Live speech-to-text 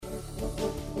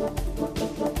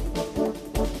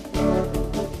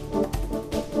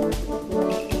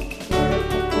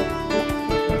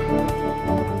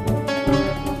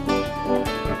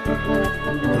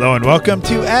Hello and welcome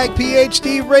to Ag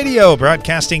PhD Radio,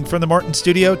 broadcasting from the Morton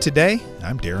Studio. Today,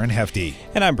 I'm Darren Hefty.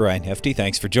 And I'm Brian Hefty.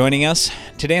 Thanks for joining us.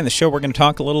 Today on the show, we're going to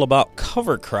talk a little about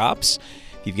cover crops.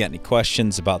 If you've got any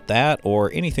questions about that or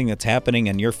anything that's happening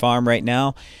on your farm right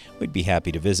now, we'd be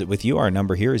happy to visit with you. Our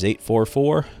number here is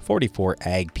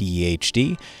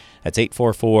 844-44-AG-PHD. That's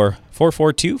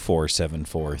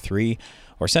 844-442-4743.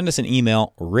 Or send us an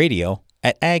email,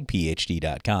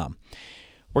 radio@agphd.com.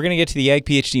 We're going to get to the Ag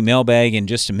PhD mailbag in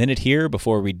just a minute here.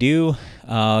 Before we do,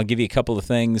 I'll give you a couple of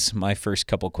things, my first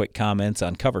couple quick comments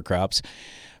on cover crops.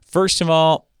 First of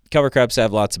all, cover crops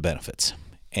have lots of benefits,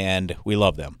 and we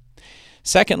love them.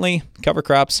 Secondly, cover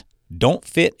crops don't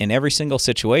fit in every single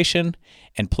situation,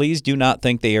 and please do not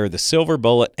think they are the silver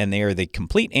bullet and they are the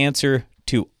complete answer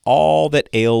to all that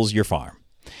ails your farm.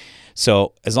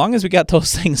 So as long as we got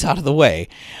those things out of the way,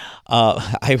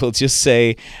 I will just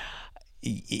say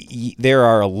there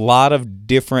are a lot of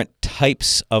different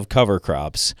types of cover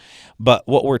crops, but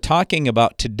what we're talking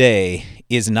about today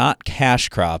is not cash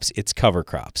crops, it's cover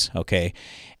crops, okay?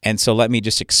 And so let me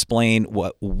just explain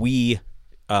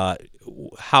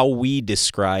how we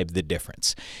describe the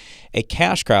difference. A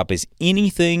cash crop is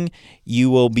anything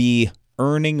you will be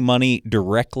earning money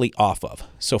directly off of.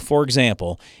 So for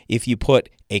example, if you put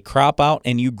a crop out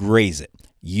and you graze it,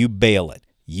 you bale it,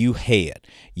 you hay it,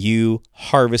 you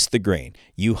harvest the grain,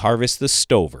 you harvest the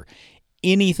stover,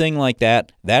 anything like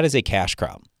that, that is a cash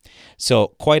crop.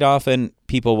 So quite often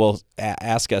people will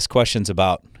ask us questions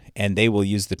about, and they will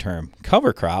use the term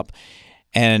cover crop,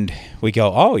 and we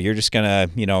go, oh, you're just going to,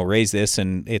 raise this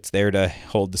and it's there to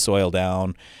hold the soil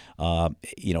down,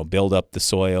 build up the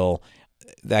soil,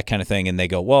 that kind of thing. And they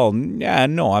go, well, yeah,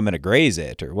 no, I'm going to graze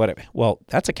it or whatever. Well,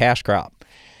 that's a cash crop.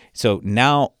 So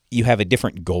now you have a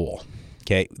different goal.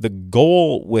 Okay, the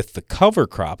goal with the cover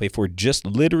crop, if we're just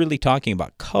literally talking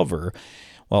about cover,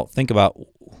 well, think about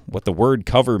what the word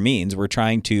cover means. We're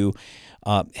trying to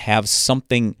have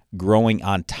something growing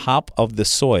on top of the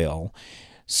soil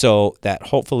so that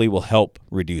hopefully will help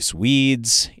reduce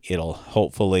weeds. It'll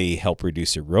hopefully help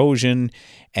reduce erosion.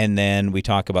 And then we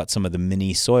talk about some of the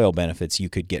mini soil benefits you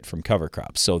could get from cover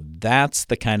crops. So that's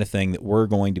the kind of thing that we're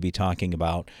going to be talking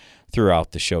about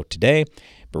throughout the show today.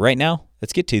 But right now,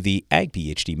 let's get to the Ag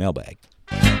PhD mailbag.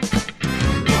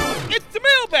 It's the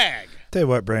mailbag! Tell you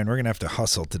what, Brian, we're going to have to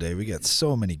hustle today. We got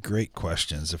so many great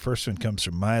questions. The first one comes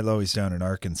from Milo. He's down in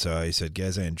Arkansas. He said,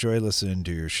 guys, I enjoy listening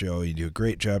to your show. You do a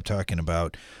great job talking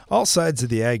about all sides of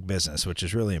the ag business, which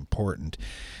is really important. He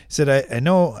said, I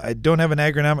know I don't have an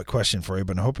agronomic question for you,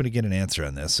 but I'm hoping to get an answer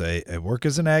on this. I work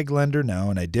as an ag lender now,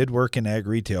 and I did work in ag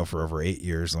retail for over 8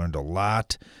 years, learned a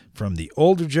lot from the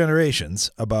older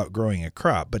generations about growing a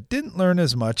crop, but didn't learn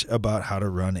as much about how to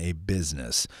run a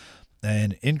business.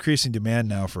 And increasing demand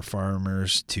now for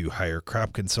farmers to hire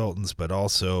crop consultants, but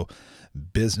also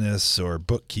business or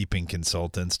bookkeeping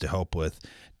consultants to help with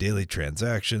daily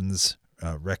transactions,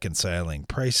 reconciling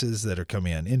prices that are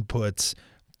coming on inputs,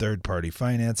 third-party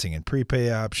financing and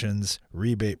prepay options,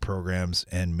 rebate programs,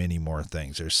 and many more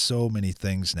things. There's so many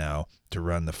things now to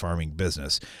run the farming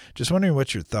business. Just wondering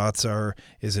what your thoughts are.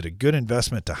 Is it a good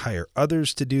investment to hire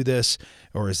others to do this,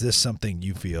 or is this something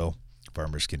you feel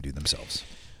farmers can do themselves?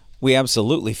 We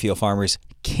absolutely feel farmers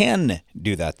can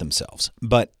do that themselves.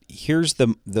 But here's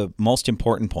the most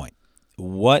important point.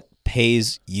 What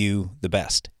pays you the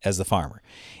best as the farmer?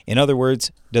 In other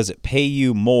words, does it pay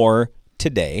you more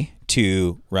today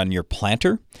to run your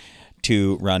planter,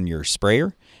 to run your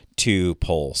sprayer, to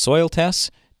pull soil tests,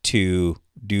 to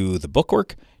do the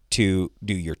bookwork, to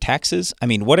do your taxes? I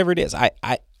mean, whatever it is, I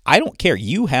don't care.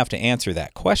 You have to answer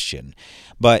that question.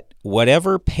 But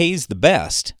whatever pays the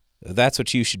best, that's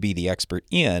what you should be the expert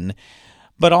in.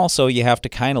 But also you have to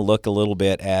kind of look a little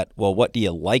bit at, well, what do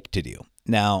you like to do?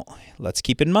 Now, let's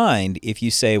keep in mind, if you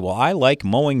say, well, I like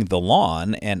mowing the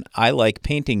lawn and I like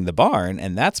painting the barn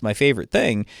and that's my favorite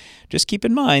thing, just keep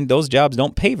in mind those jobs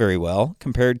don't pay very well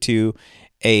compared to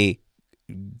a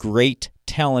great,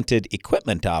 talented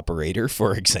equipment operator,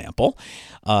 for example.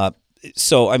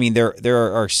 So, I mean,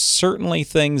 there are certainly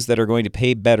things that are going to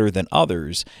pay better than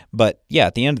others, but yeah,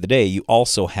 at the end of the day, you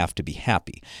also have to be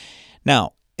happy.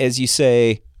 Now, as you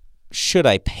say, should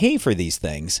I pay for these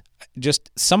things?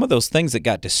 Just some of those things that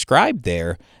got described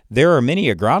there are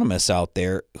many agronomists out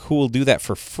there who will do that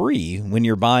for free when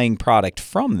you're buying product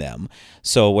from them.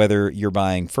 So whether you're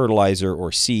buying fertilizer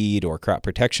or seed or crop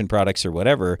protection products or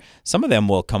whatever, some of them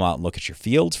will come out and look at your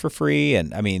fields for free,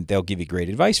 and I mean, they'll give you great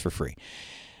advice for free.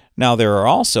 Now, there are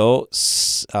also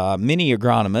many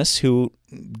agronomists who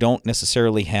don't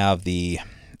necessarily have the,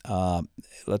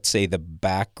 let's say, the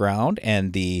background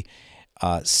and the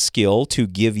skill to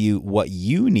give you what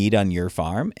you need on your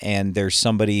farm, and there's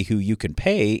somebody who you can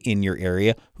pay in your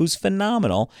area who's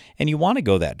phenomenal, and you want to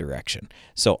go that direction.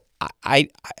 So I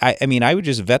mean, I would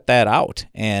just vet that out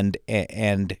and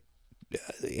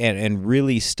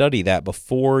really study that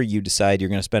before you decide you're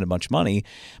going to spend a bunch of money.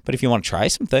 But if you want to try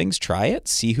some things, try it.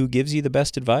 See who gives you the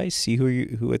best advice. See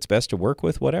who it's best to work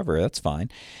with. Whatever, that's fine.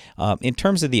 In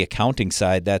terms of the accounting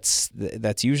side, that's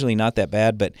usually not that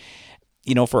bad. But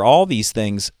for all these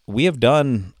things, we have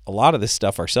done a lot of this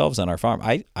stuff ourselves on our farm.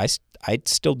 I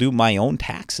still do my own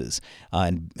taxes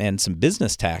and some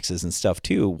business taxes and stuff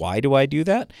too. Why do I do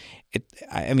that?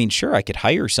 Sure, I could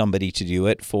hire somebody to do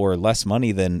it for less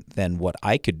money than what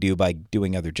I could do by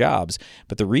doing other jobs.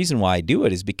 But the reason why I do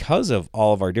it is because of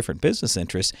all of our different business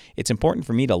interests. It's important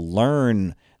for me to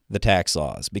learn the tax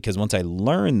laws, because once I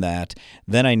learn that,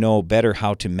 then I know better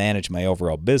how to manage my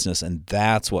overall business, and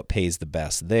that's what pays the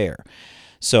best there.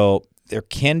 So there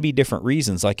can be different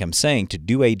reasons, like I'm saying, to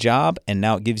do a job, and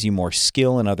now it gives you more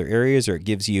skill in other areas, or it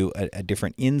gives you a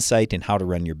different insight in how to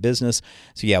run your business.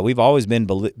 So yeah, we've always been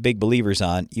big believers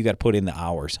on you got to put in the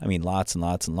hours. I mean, lots and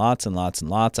lots and lots and lots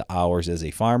and lots of hours as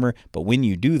a farmer. But when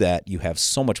you do that, you have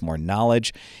so much more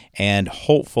knowledge, and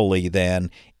hopefully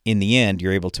then in the end,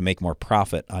 you're able to make more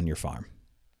profit on your farm.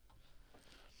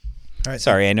 All right.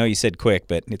 Sorry, I know you said quick,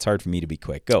 but it's hard for me to be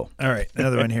quick. Go. All right,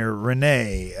 another one here.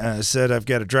 Renee said, I've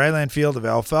got a dryland field of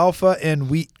alfalfa and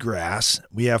wheatgrass.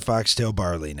 We have foxtail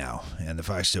barley now, and the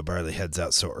foxtail barley heads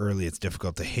out so early it's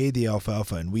difficult to hay the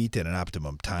alfalfa and wheat at an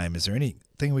optimum time. Is there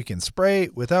anything we can spray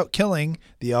without killing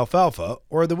the alfalfa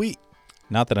or the wheat?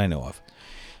 Not that I know of.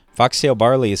 Foxtail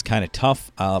barley is kind of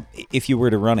tough. If you were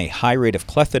to run a high rate of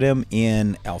clethodim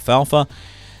in alfalfa,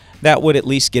 that would at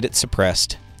least get it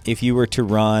suppressed. If you were to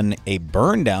run a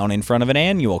burn down in front of an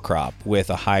annual crop with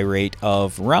a high rate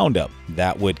of Roundup,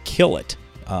 that would kill it.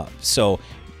 So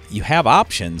you have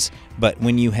options, but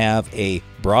when you have a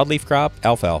broadleaf crop,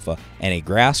 alfalfa, and a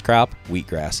grass crop,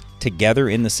 wheatgrass, together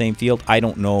in the same field, I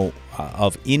don't know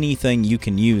of anything you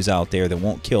can use out there that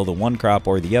won't kill the one crop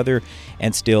or the other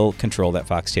and still control that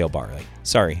foxtail barley.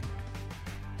 Sorry.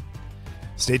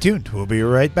 Stay tuned. We'll be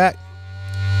right back.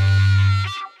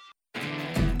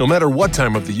 No matter what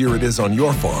time of the year it is on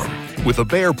your farm, with the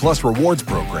Bayer Plus Rewards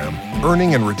program,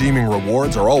 earning and redeeming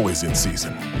rewards are always in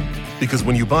season. Because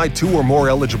when you buy 2 or more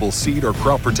eligible seed or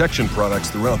crop protection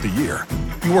products throughout the year,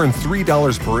 you earn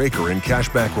 $3 per acre in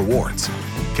cashback rewards.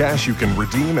 Cash you can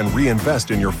redeem and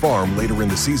reinvest in your farm later in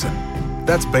the season.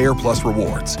 That's Bayer Plus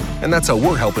Rewards, and that's how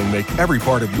we're helping make every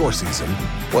part of your season,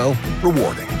 well,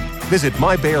 rewarding. Visit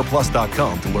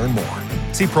mybayerplus.com to learn more.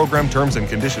 See program terms and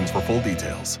conditions for full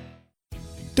details.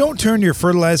 Don't turn your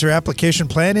fertilizer application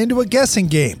plan into a guessing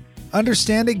game.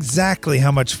 Understand exactly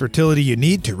how much fertility you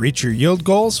need to reach your yield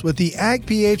goals with the Ag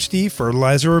PhD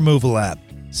Fertilizer Removal app.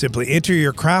 Simply enter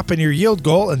your crop and your yield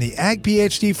goal, and the Ag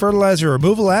PhD Fertilizer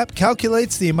Removal app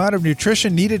calculates the amount of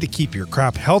nutrition needed to keep your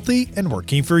crop healthy and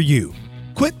working for you.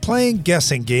 Quit playing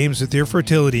guessing games with your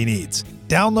fertility needs.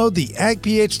 Download the Ag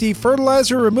PhD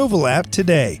Fertilizer Removal app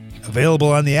today. Available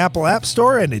on the Apple App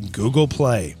Store and in Google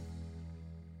Play.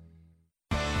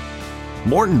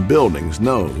 Morton Buildings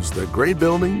knows that great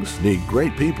buildings need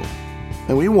great people,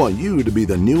 and we want you to be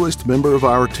the newest member of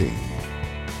our team.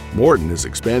 Morton is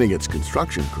expanding its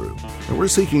construction crew, and we're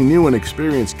seeking new and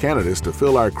experienced candidates to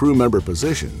fill our crew member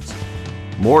positions.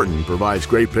 Morton provides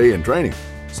great pay and training,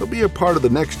 so be a part of the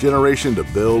next generation to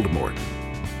build Morton.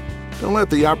 Don't let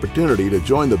the opportunity to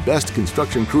join the best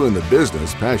construction crew in the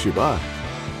business pass you by.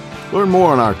 Learn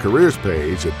more on our careers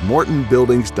page at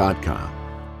mortonbuildings.com.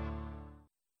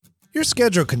 Your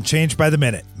schedule can change by the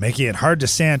minute, making it hard to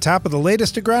stay on top of the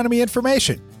latest agronomy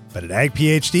information. But at Ag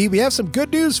PhD, we have some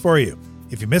good news for you.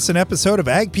 If you miss an episode of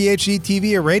Ag PhD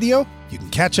TV or radio, you can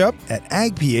catch up at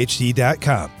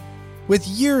agphd.com. With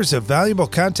years of valuable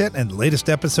content and the latest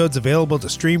episodes available to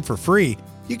stream for free,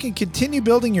 you can continue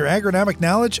building your agronomic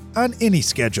knowledge on any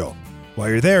schedule.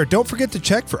 While you're there, don't forget to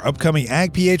check for upcoming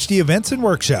Ag PhD events and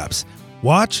workshops.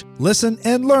 Watch, listen,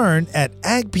 and learn at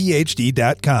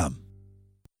agphd.com.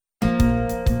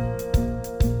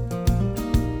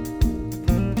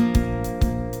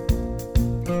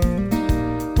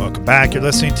 Welcome back. You're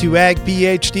listening to Ag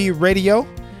PhD Radio.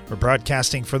 We're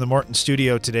broadcasting from the Morton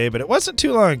studio today, but it wasn't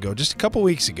too long ago, just a couple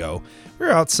weeks ago. We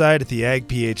were outside at the Ag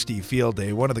PhD Field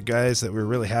Day. One of the guys that we were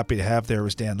really happy to have there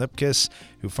was Dan Lipkiss,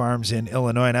 who farms in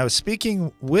Illinois. And I was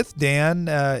speaking with Dan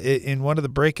in one of the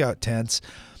breakout tents,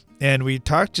 and we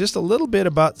talked just a little bit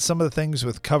about some of the things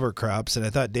with cover crops, and I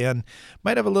thought Dan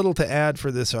might have a little to add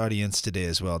for this audience today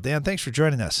as well. Dan, thanks for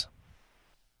joining us.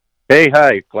 Hey,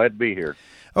 hi. Glad to be here.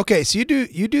 Okay, so you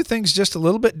do things just a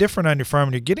little bit different on your farm,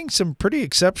 and you're getting some pretty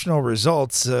exceptional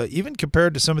results, even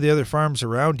compared to some of the other farms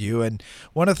around you. And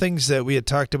one of the things that we had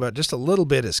talked about just a little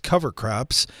bit is cover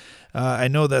crops. I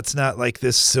know that's not like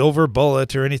this silver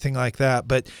bullet or anything like that,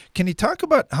 but can you talk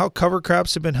about how cover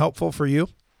crops have been helpful for you?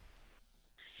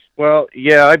 Well,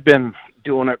 yeah, I've been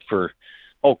doing it for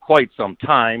quite some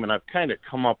time, and I've kind of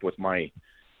come up with my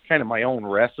own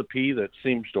recipe that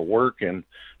seems to work in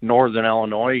northern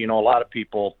Illinois. You know, a lot of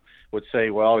people would say,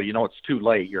 well, you know, it's too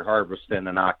late. You're harvesting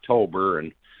in October,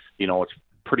 and you know, it's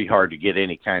pretty hard to get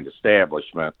any kind of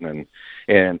establishment.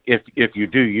 And if you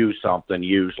do use something,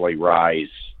 usually rye's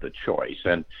the choice.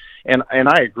 And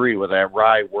I agree with that.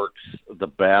 Rye works the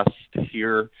best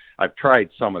here. I've tried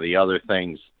some of the other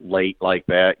things late like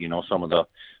that, you know, some of the,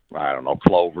 I don't know,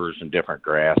 clovers and different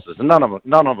grasses, and none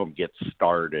of them get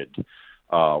started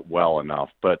well enough.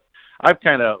 But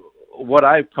what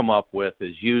I've come up with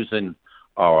is using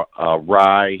a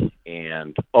rye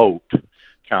and oat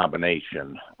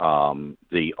combination.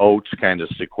 The oats kind of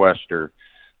sequester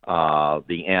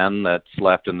the N that's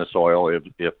left in the soil,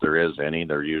 if there is any.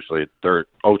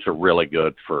 Oats are really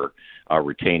good for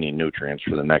retaining nutrients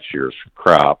for the next year's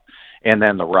crop, and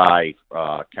then the rye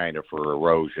kind of for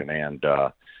erosion and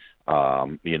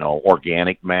you know,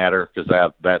 organic matter, because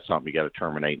that's something you got to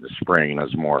terminate in the spring.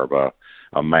 That's more of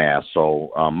a mass.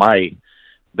 So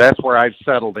that's where I've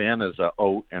settled in, is a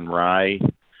oat and rye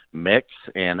mix,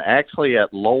 and actually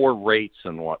at lower rates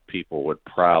than what people would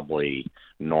probably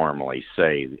normally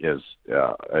say is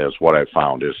what I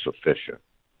found is sufficient.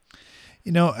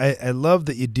 You know, I love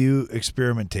that you do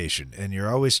experimentation, and you're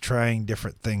always trying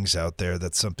different things out there.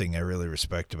 That's something I really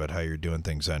respect about how you're doing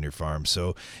things on your farm.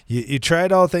 So you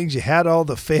tried all things. You had all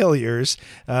the failures.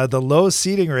 The low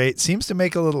seeding rate seems to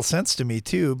make a little sense to me,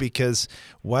 too, because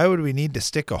why would we need to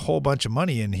stick a whole bunch of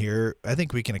money in here? I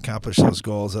think we can accomplish those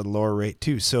goals at a lower rate,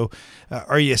 too. So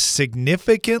are you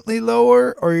significantly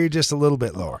lower, or are you just a little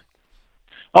bit lower?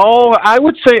 Oh, I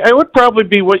would say I would probably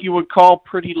be what you would call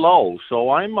pretty low.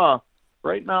 So I'm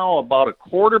right now about a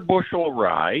quarter bushel of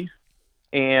rye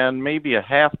and maybe a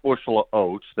half bushel of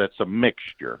oats. That's a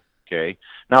mixture. Okay.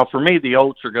 Now for me, the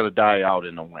oats are going to die out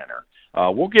in the winter.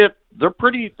 They're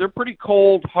pretty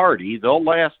cold hardy. They'll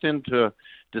last into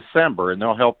December, and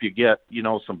they'll help you get, you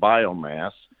know, some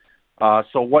biomass.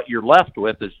 So what you're left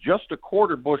with is just a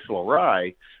quarter bushel of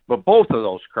rye, but both of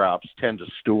those crops tend to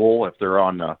stool if they're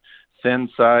on the thin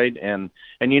side. And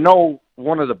you know,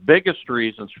 one of the biggest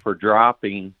reasons for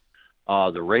dropping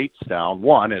the rates down,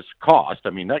 one is cost.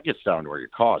 I mean, that gets down to where your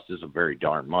cost isn't very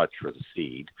darn much for the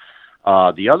seed.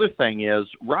 The other thing is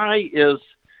rye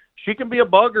she can be a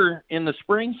bugger in the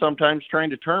spring sometimes trying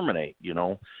to terminate, you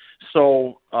know.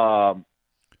 So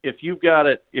if you've got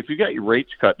your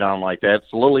rates cut down like that,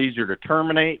 it's a little easier to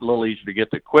terminate, a little easier to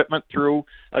get the equipment through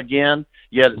again,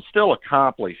 yet it still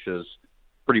accomplishes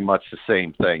pretty much the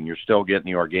same thing. You're still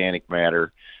getting the organic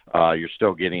matter. You're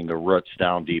still getting the roots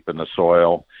down deep in the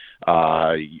soil.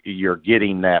 You're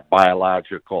getting that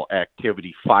biological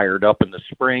activity fired up in the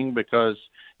spring because,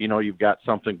 you know, you've got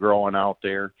something growing out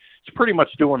there. It's pretty much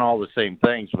doing all the same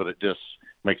things, but it just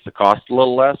makes the cost a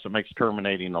little less. It makes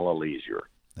terminating a little easier.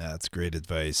 That's great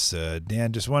advice.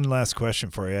 Dan, just one last question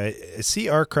for you. I see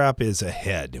our crop is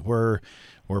ahead. We're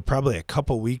probably a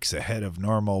couple weeks ahead of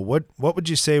normal. What would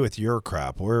you say with your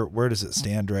crop? Where does it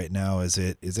stand right now? Is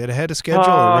it ahead of schedule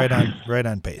or right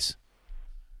on pace?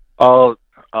 A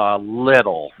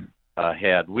little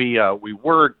ahead. We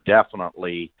were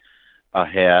definitely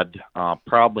ahead,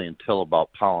 probably until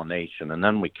about pollination, and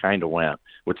then we kind of went,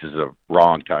 which is a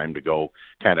wrong time to go,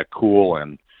 kind of cool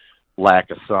and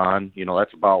lack of sun. You know,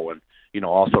 that's about when, you know,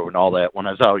 also when all that, when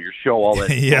I was out at your show, all that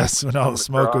yes, when all the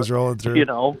smoke was rolling through. You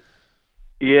know,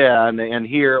 yeah, and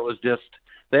here it was just,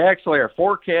 our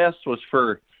forecast was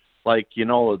for, like, you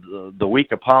know, the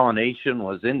week of pollination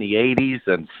was in the 80s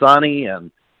and sunny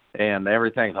and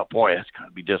everything. I thought, boy, that's going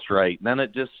to be just right. And then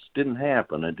it just didn't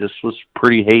happen. It just was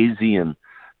pretty hazy and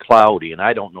cloudy, and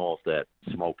I don't know if that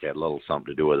smoke had a little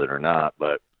something to do with it or not.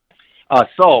 But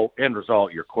so, end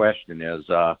result, your question is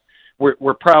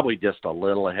we're probably just a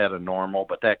little ahead of normal,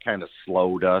 but that kind of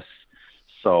slowed us.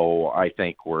 So I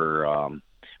think we're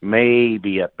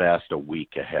maybe at best a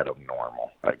week ahead of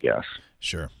normal, I guess.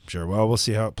 Sure. Well, we'll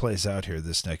see how it plays out here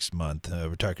this next month.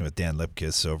 We're talking with Dan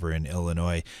Lipkiss over in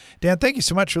Illinois. Dan, thank you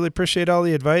so much. Really appreciate all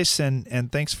the advice,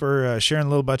 and thanks for sharing a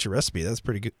little about your recipe. That's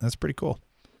pretty good. That's pretty cool.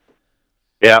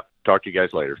 Yeah. Talk to you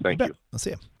guys later. Thank you. I'll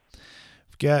see you.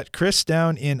 We've got Chris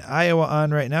down in Iowa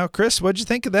on right now. Chris, what'd you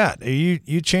think of that? Are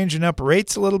you changing up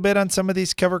rates a little bit on some of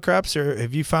these cover crops, or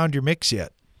have you found your mix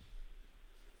yet?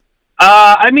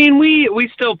 I mean, we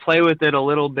still play with it a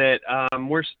little bit.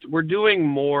 We're doing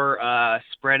more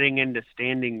spreading into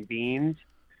standing beans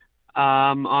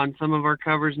on some of our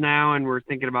covers now, and we're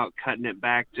thinking about cutting it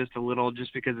back just a little,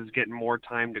 just because it's getting more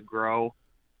time to grow,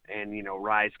 and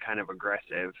rye's kind of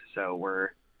aggressive. So we're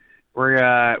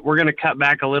gonna cut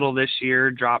back a little this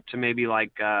year, drop to maybe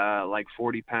like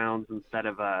 40 pounds instead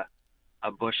of a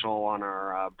bushel on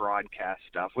our broadcast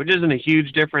stuff, which isn't a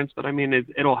huge difference, but I mean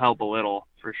it'll help a little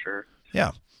for sure.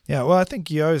 Yeah. Well, I think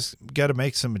you always got to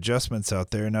make some adjustments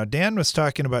out there. Now, Dan was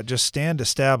talking about just stand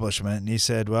establishment, and he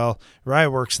said, well, rye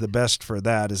works the best for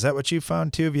that. Is that what you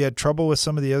found too? Have you had trouble with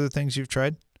some of the other things you've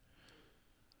tried?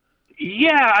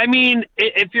 Yeah, I mean,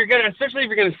 especially if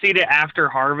you're gonna seed it after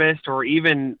harvest, or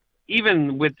even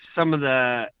with some of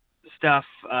the stuff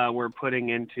we're putting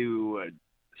into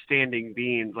standing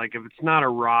beans, like if it's not a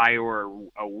rye or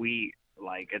a wheat,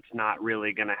 like it's not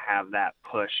really going to have that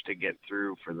push to get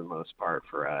through for the most part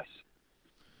for us.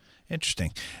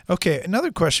 Interesting. Okay,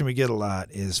 another question we get a lot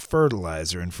is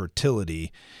fertilizer and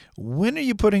fertility. When are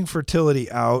you putting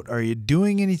fertility out? Are you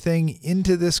doing anything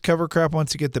into this cover crop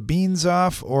once you get the beans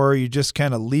off, or are you just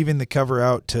kind of leaving the cover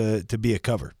out to be a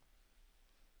cover?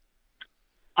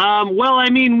 Well, I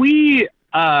mean, we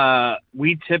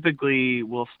typically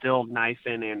will still knife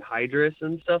in anhydrous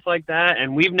and stuff like that,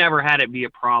 and we've never had it be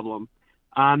a problem.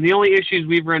 The only issues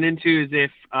we've run into is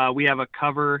if we have a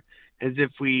cover, is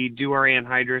if we do our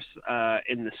anhydrous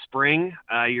in the spring,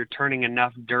 you're turning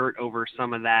enough dirt over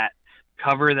some of that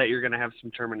cover that you're going to have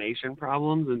some termination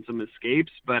problems and some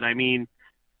escapes. But I mean,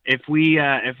 if we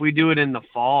do it in the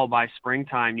fall, by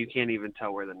springtime, you can't even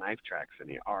tell where the knife tracks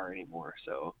are anymore.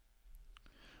 So.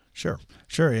 Sure.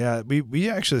 Yeah, we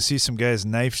actually see some guys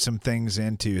knife some things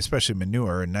into, especially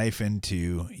manure, knife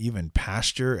into even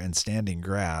pasture and standing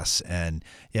grass. And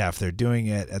yeah, if they're doing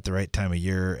it at the right time of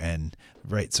year and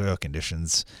right soil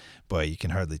conditions, boy, you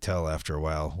can hardly tell after a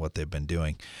while what they've been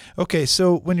doing. Okay,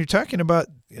 so when you're talking about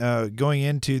going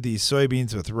into the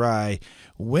soybeans with rye,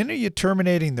 when are you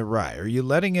terminating the rye? Are you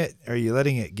letting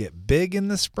it get big in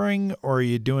the spring, or are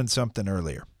you doing something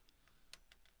earlier?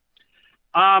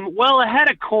 Well, ahead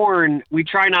of corn, we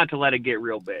try not to let it get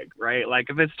real big, right? Like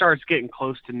if it starts getting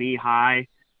close to knee high,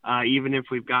 even if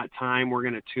we've got time, we're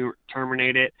going to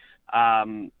terminate it.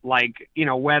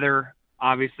 Weather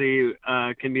obviously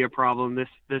can be a problem. This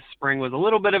spring was a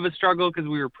little bit of a struggle because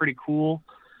we were pretty cool,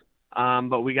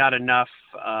 but we got enough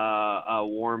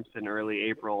warmth in early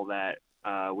April that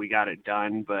we got it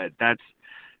done. But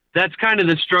that's kind of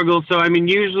the struggle. So, I mean,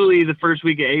 usually the first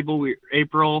week of April, we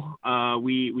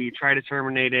try to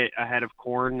terminate it ahead of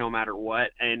corn no matter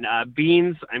what. And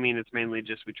beans, I mean, it's mainly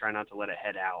just we try not to let it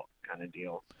head out kind of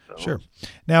deal. So. Sure.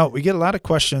 Now, we get a lot of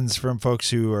questions from folks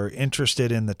who are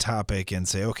interested in the topic and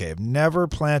say, okay, I've never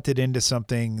planted into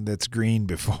something that's green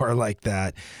before like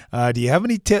that. Do you have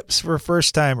any tips for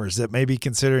first-timers that may be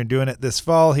considering doing it this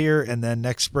fall here, and then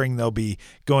next spring they'll be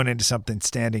going into something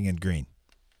standing and green?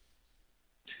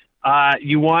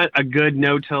 You want a good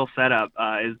no-till setup.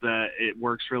 It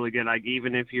works really good. Like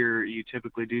even if you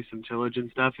typically do some tillage and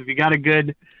stuff, if you got a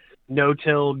good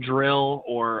no-till drill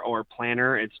or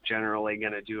planter, it's generally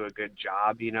going to do a good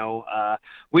job. We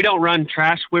don't run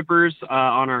trash whippers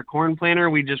on our corn planter.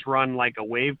 We just run like a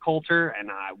wave coulter, and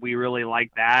we really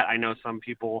like that. I know some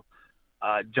people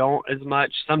don't as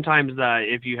much. Sometimes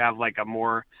if you have like a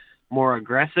more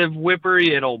aggressive whipper,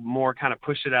 it'll more kind of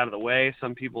push it out of the way.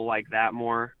 Some people like that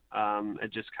more.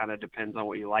 It just kind of depends on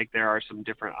what you like. There are some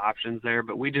different options there,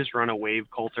 but we just run a wave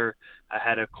coulter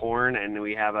ahead of corn, and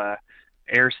we have a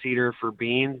air seeder for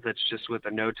beans that's just with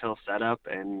a no-till setup,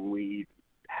 and we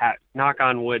knock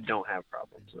on wood, don't have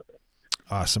problems with it.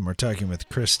 Awesome. We're talking with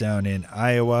Chris down in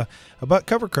Iowa about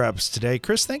cover crops today.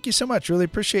 Chris, thank you so much. Really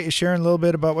appreciate you sharing a little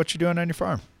bit about what you're doing on your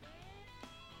farm.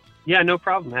 Yeah, no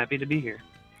problem. Happy to be here.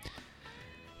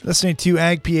 Listening to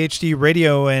Ag PhD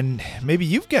Radio, and maybe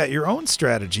you've got your own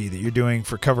strategy that you're doing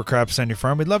for cover crops on your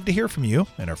farm. We'd love to hear from you,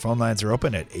 and our phone lines are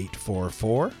open at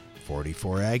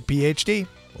 844-44-AG-PhD.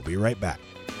 We'll be right back.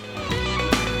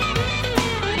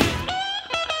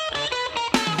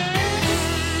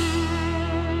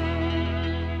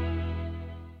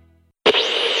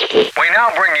 We now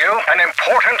bring you an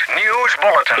important news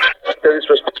bulletin.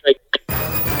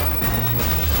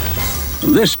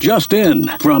 This just in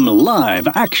from Live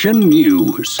Action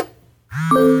News.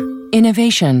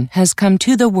 Innovation has come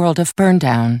to the world of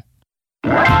burndown.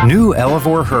 New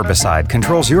Elevore herbicide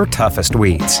controls your toughest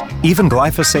weeds, even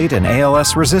glyphosate and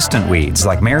ALS-resistant weeds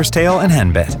like mare's tail and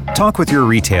henbit. Talk with your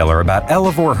retailer about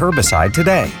Elevore herbicide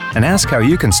today and ask how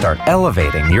you can start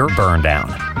elevating your burndown.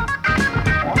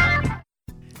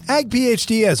 Ag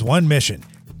PhD has one mission: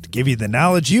 give you the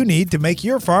knowledge you need to make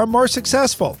your farm more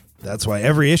successful. That's why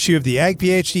every issue of the Ag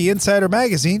PhD Insider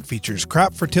magazine features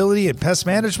crop fertility and pest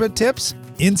management tips,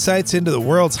 insights into the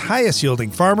world's highest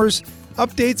yielding farmers,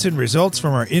 updates and results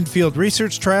from our in-field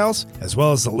research trials, as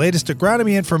well as the latest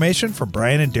agronomy information from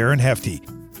Brian and Darren Hefty.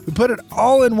 We put it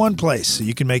all in one place so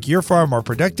you can make your farm more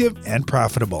productive and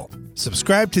profitable.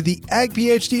 Subscribe to the Ag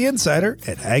PhD Insider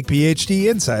at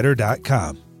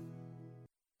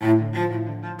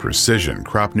agphdinsider.com. Precision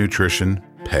crop nutrition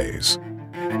pays.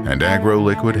 And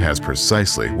AgroLiquid has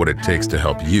precisely what it takes to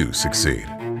help you succeed.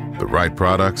 The right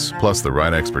products plus the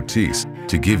right expertise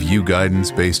to give you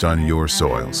guidance based on your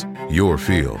soils, your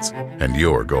fields, and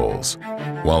your goals.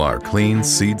 While our clean,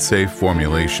 seed-safe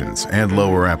formulations and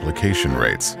lower application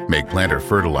rates make planter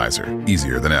fertilizer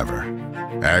easier than ever.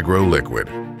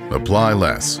 AgroLiquid. Apply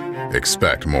less.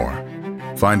 Expect more.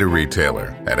 Find a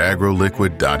retailer at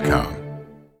agroliquid.com.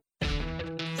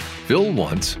 Fill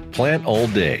once, plant all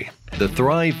day. The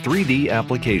Thrive 3D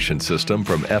application system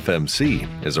from FMC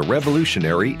is a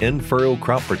revolutionary in-furrow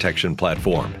crop protection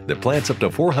platform that plants up to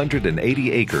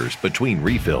 480 acres between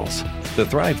refills. The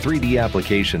Thrive 3D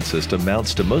application system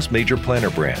mounts to most major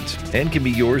planter brands and can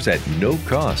be yours at no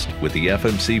cost with the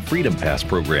FMC Freedom Pass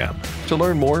program. To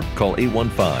learn more, call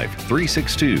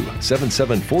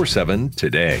 815-362-7747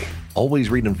 today. Always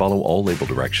read and follow all label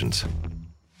directions.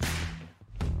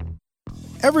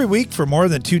 Every week for more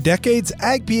than 2 decades,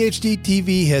 Ag PhD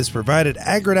TV has provided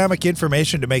agronomic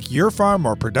information to make your farm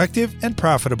more productive and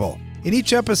profitable. In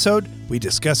each episode, we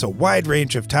discuss a wide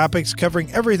range of topics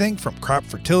covering everything from crop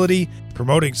fertility,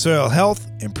 promoting soil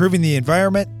health, improving the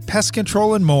environment, pest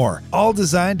control, and more, all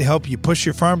designed to help you push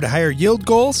your farm to higher yield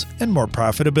goals and more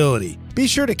profitability. Be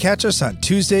sure to catch us on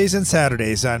Tuesdays and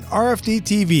Saturdays on RFD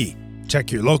TV.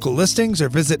 Check your local listings or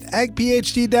visit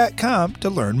agphd.com to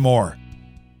learn more.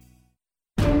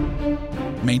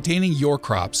 Maintaining your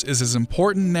crops is as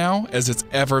important now as it's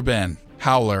ever been.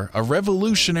 Howler, a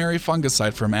revolutionary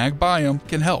fungicide from AgBiome,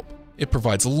 can help. It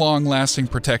provides long-lasting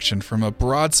protection from a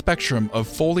broad spectrum of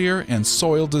foliar and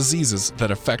soil diseases that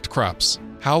affect crops.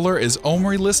 Howler is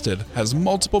OMRI listed, has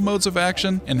multiple modes of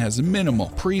action, and has minimal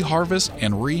pre-harvest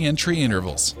and re-entry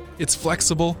intervals. It's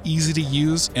flexible, easy to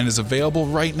use, and is available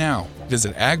right now.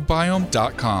 Visit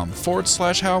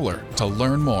agbiome.com/howler to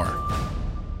learn more.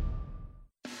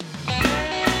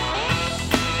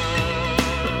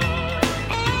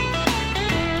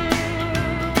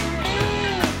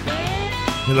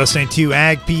 You're listening to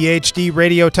Ag PhD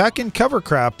Radio talking cover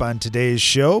crop on today's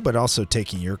show, but also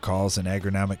taking your calls and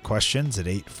agronomic questions at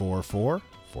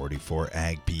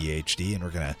 844-44-AG-PhD. And we're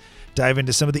going to dive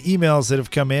into some of the emails that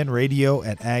have come in,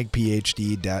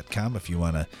 radio@agphd.com, if you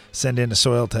want to send in a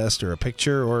soil test or a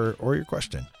picture or your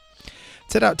question.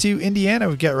 Let's head out to Indiana.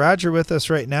 We've got Roger with us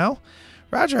right now.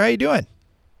 Roger, how you doing?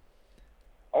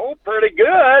 Oh, pretty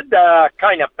good.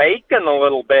 Kind of baking a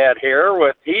little bit here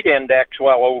with heat index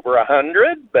well over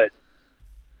 100, but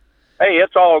hey,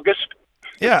 it's August.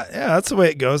 Yeah, that's the way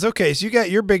it goes. Okay, so you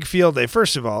got your big field day.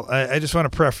 First of all, I just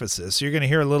want to preface this. You're going to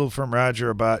hear a little from Roger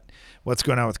about what's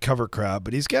going on with cover crop,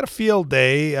 but he's got a field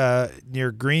day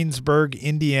near Greensburg,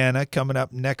 Indiana, coming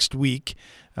up next week.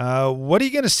 What are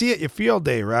you going to see at your field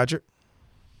day, Roger?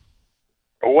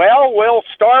 Well, we'll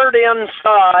start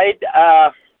inside.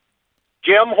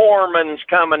 Jim Horman's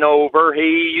coming over.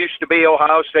 He used to be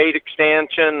Ohio State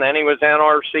Extension, then he was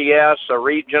NRCS, a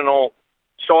regional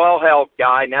soil health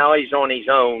guy. Now he's on his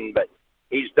own, but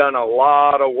he's done a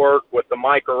lot of work with the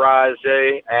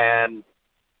mycorrhizae and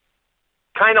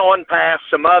kind of unpassed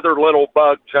some other little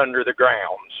bugs under the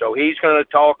ground. So he's going to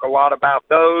talk a lot about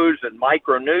those and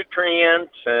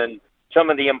micronutrients and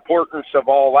some of the importance of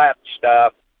all that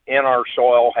stuff in our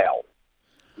soil health.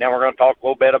 Now we're going to talk a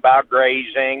little bit about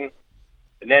grazing.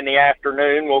 And then in the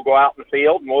afternoon, we'll go out in the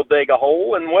field and we'll dig a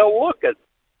hole and we'll look at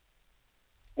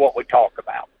what we talk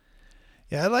about.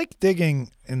 Yeah, I like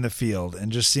digging in the field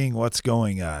and just seeing what's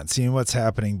going on, seeing what's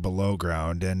happening below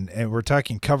ground. And we're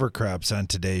talking cover crops on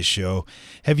today's show.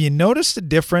 Have you noticed a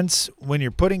difference when you're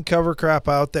putting cover crop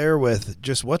out there with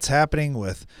just what's happening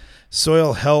with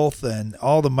soil health and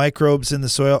all the microbes in the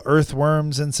soil,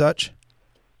 earthworms and such?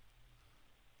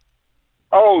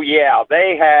 Oh, yeah,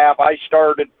 they have. I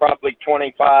started probably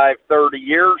 25, 30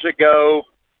 years ago.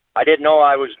 I didn't know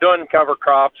I was doing cover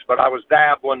crops, but I was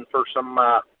dabbling for some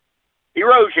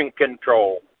erosion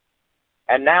control.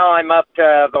 And now I'm up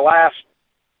to the last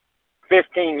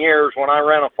 15 years. When I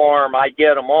rent a farm, I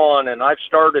get them on, and I've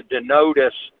started to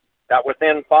notice that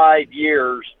within 5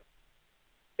 years,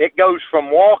 it goes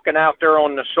from walking out there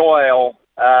on the soil.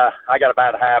 I got a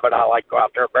bad habit. I like to go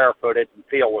out there barefooted and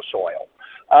feel the soil.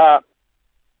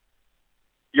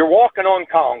 You're walking walking on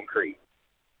concrete.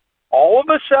 All of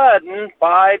a sudden,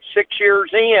 5, 6 years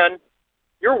in,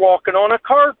 you're walking on a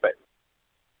carpet.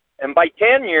 And by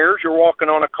 10 years, you're walking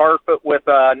on a carpet with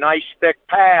a nice thick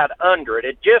pad under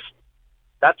it.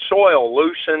 That soil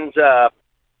loosens up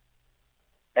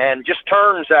and just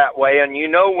turns that way. And you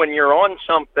know when you're on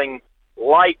something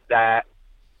like that,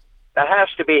 that has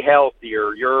to be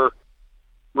healthier. Your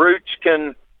roots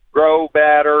can grow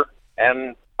better,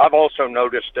 and I've also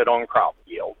noticed it on crop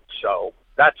yield. So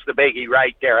that's the biggie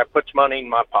right there. It puts money in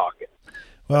my pocket.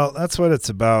 Well, that's what it's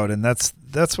about, and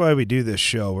that's why we do this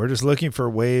show. We're just looking for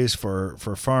ways for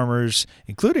farmers,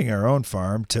 including our own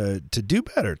farm, to do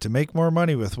better, to make more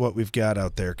money with what we've got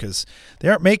out there, because they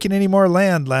aren't making any more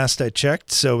land last I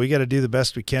checked, so we got to do the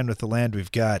best we can with the land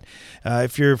we've got.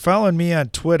 If you're following me on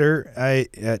Twitter,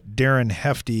 at Darren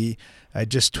Hefty, I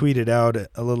just tweeted out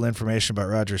a little information about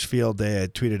Roger's Field Day. I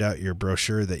tweeted out your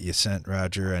brochure that you sent,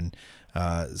 Roger, and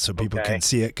so people can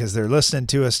see it, because they're listening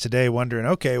to us today wondering,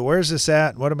 okay, where's this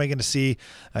at? What am I going to see?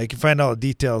 You can find all the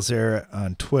details there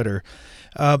on Twitter.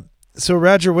 So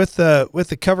Roger, with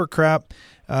the cover crop,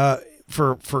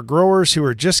 for growers who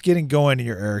are just getting going in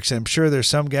your area, I'm sure there's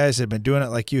some guys that have been doing it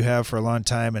like you have for a long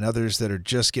time and others that are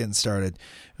just getting started.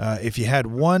 If you had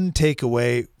one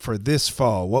takeaway for this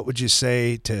fall, what would you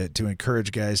say to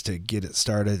encourage guys to get it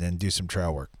started and do some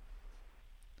trial work?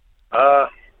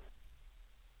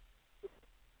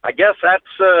 I guess that's,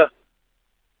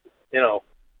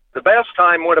 the best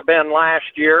time would have been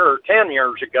last year or 10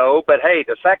 years ago, but hey,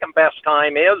 the second best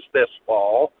time is this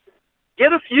fall.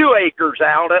 Get a few acres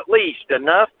out at least,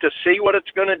 enough to see what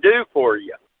it's going to do for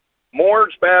you.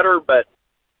 More's better, but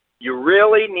you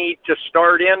really need to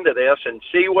start into this and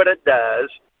see what it does.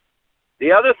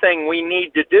 The other thing we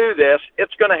need to do this,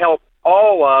 it's going to help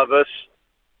all of us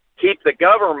keep the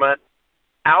government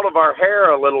out of our hair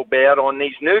a little bit on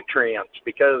these nutrients,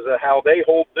 because of how they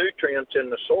hold nutrients in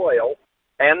the soil,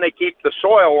 and they keep the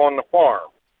soil on the farm.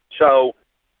 So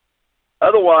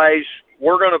otherwise,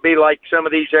 we're going to be like some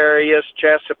of these areas,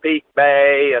 Chesapeake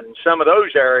Bay and some of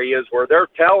those areas where they're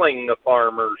telling the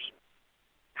farmers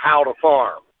how to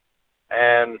farm.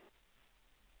 And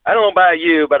I don't know about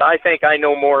you, but I think I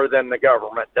know more than the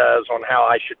government does on how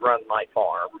I should run my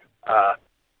farm.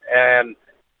 And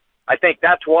I think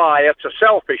that's why it's a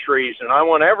selfish reason. I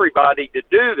want everybody to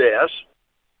do this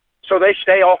so they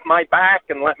stay off my back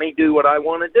and let me do what I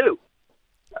want to do.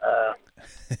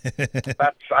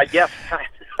 That's, I guess.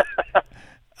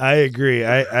 I agree.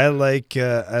 I like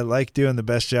doing the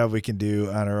best job we can do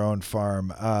on our own farm.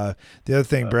 The other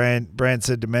thing Brian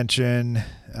said to mention,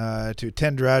 to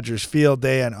attend Rogers Field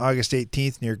Day on August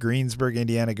 18th near Greensburg,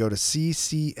 Indiana, go to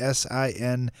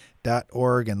ccsin.org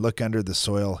and look under the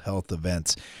soil health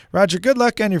events. Roger, good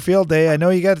luck on your field day. I know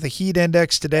you got the heat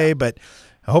index today, but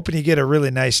I'm hoping you get a really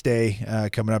nice day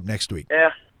coming up next week.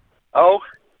 Yeah. Oh,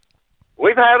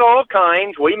 we've had all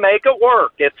kinds. We make it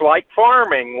work. It's like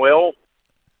farming, Will.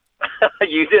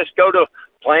 You just go to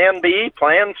plan B,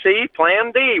 plan C,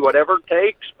 plan D, whatever it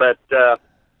takes, but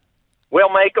we'll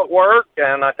make it work,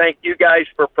 and I thank you guys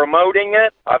for promoting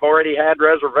it. I've already had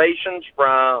reservations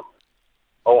from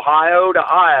Ohio to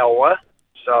Iowa,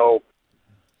 so,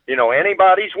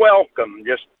 anybody's welcome.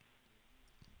 Just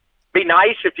be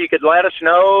nice if you could let us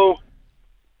know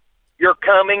you're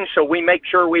coming so we make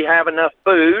sure we have enough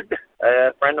food.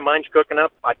 A friend of mine's cooking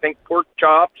up, I think, pork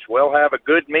chops. We'll have a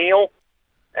good meal.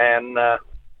 And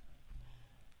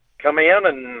come in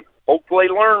and hopefully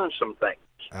learn some things.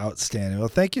 Outstanding. Well,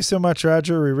 thank you so much,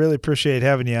 Roger. We really appreciate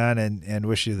having you on and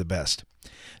wish you the best.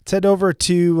 Let's head over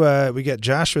to, we got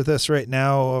Josh with us right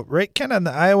now, right kind of on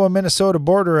the Iowa-Minnesota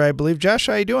border, I believe. Josh,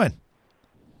 how you doing?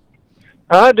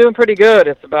 Doing pretty good.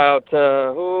 It's about,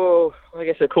 I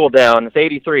guess it cooled down. It's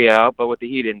 83 out, but with the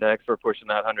heat index, we're pushing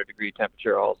that 100-degree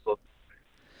temperature also.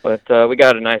 But we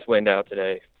got a nice wind out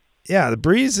today. Yeah, the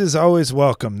breeze is always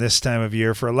welcome this time of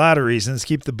year for a lot of reasons.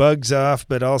 Keep the bugs off,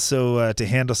 but also to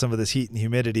handle some of this heat and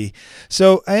humidity.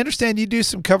 So I understand you do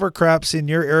some cover crops in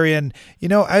your area. And,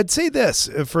 I'd say this,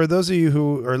 for those of you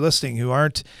who are listening who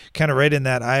aren't kind of right in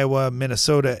that Iowa,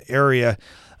 Minnesota area,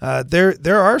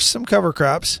 there are some cover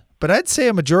crops, but I'd say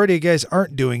a majority of guys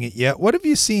aren't doing it yet. What have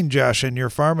you seen, Josh, on your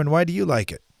farm, and why do you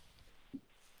like it?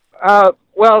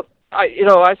 Well,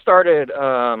 I started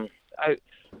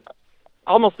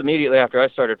almost immediately after I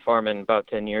started farming about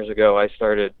 10 years ago. I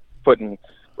started putting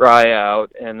rye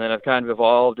out, and then I've kind of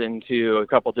evolved into a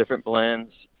couple different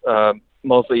blends,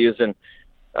 mostly using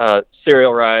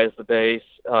cereal rye as the base,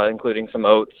 including some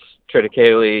oats,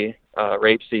 triticale,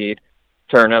 rapeseed,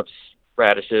 turnips,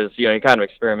 radishes. You kind of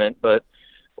experiment. But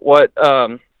what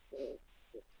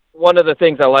one of the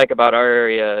things I like about our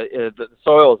area is that the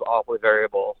soil is awfully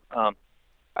variable.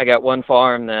 I got one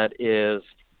farm that is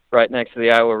right next to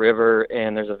the Iowa River,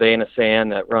 and there's a vein of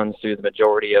sand that runs through the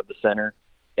majority of the center.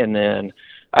 And then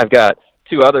I've got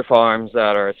 2 other farms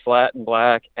that are as flat and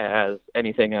black as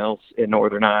anything else in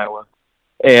northern Iowa.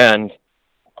 And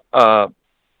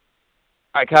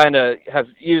I kind of have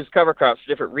used cover crops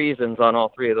for different reasons on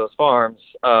all 3 of those farms.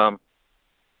 But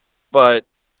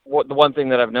the one thing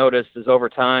that I've noticed is over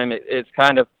time, it's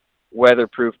kind of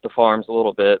weatherproof the farms a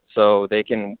little bit so they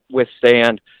can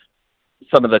withstand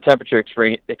some of the temperature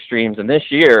extremes. And this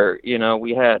year, you know,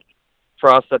 we had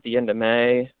frost at the end of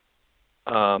May,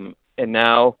 and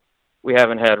now we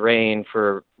haven't had rain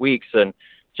for weeks, and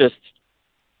just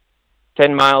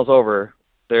 10 miles over,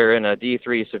 they're in a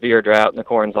D3 severe drought and the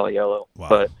corn's all yellow. Wow.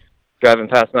 But driving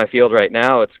past my field right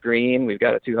now, it's green. We've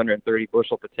got a 230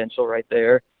 bushel potential right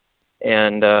there,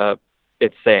 and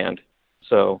it's sand.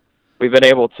 So we've been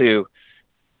able to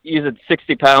use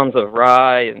 60 pounds of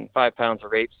rye and 5 pounds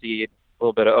of rapeseed, a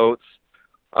little bit of oats.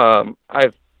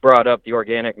 I've brought up the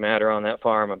organic matter on that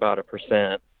farm about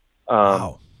 1%.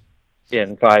 Wow.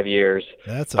 In 5 years.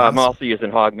 That's awesome. I'm also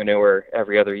using hog manure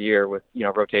every other year with, you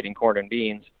know, rotating corn and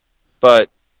beans. But,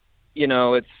 you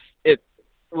know,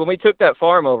 when we took that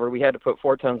farm over, we had to put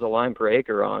 4 tons of lime per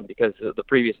acre on because the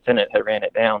previous tenant had ran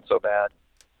it down so bad.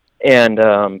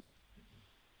 And,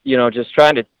 you know, just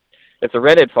trying to, it's a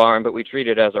rented farm, but we treat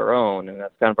it as our own. And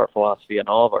that's kind of our philosophy on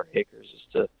all of our acres is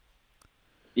to,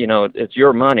 you know, it's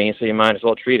your money, so you might as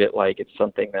well treat it like it's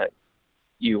something that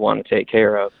you want to take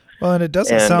care of. Well, and it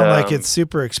doesn't sound like it's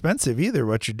super expensive either,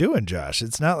 what you're doing, Josh.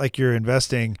 It's not like you're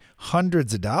investing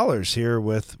hundreds of dollars here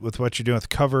with what you're doing with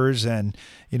covers and,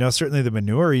 you know, certainly the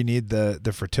manure, you need the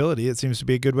fertility. It seems to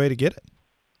be a good way to get it.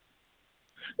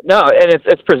 No, and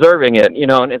it's preserving it, you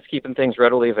know, and it's keeping things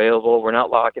readily available. We're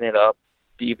not locking it up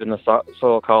deep in the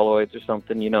soil colloids or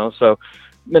something, you know. So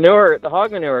manure, the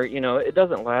hog manure, you know, it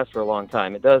doesn't last for a long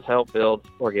time. It does help build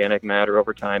organic matter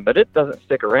over time, but it doesn't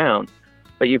stick around.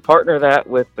 But you partner that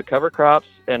with the cover crops,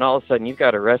 and all of a sudden you've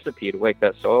got a recipe to wake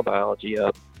that soil biology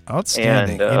up.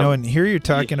 Outstanding. And, you know, and here you're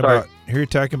talking about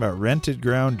rented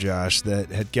ground, Josh,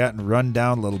 that had gotten run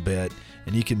down a little bit,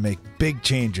 and you can make big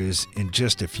changes in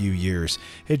just a few years.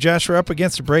 Hey, Josh, we're up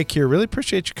against a break here. Really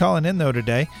appreciate you calling in, though,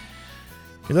 today.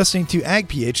 You're listening to Ag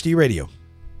PhD Radio.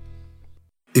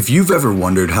 If you've ever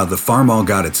wondered how the Farmall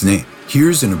got its name,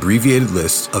 here's an abbreviated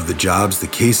list of the jobs the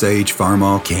Case IH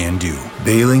Farmall can do.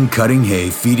 Baling, cutting hay,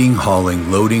 feeding,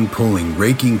 hauling, loading, pulling,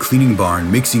 raking, cleaning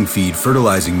barn, mixing feed,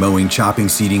 fertilizing, mowing, chopping,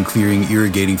 seeding, clearing,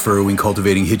 irrigating, furrowing,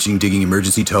 cultivating, hitching, digging,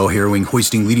 emergency tow, harrowing,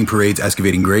 hoisting, leading parades,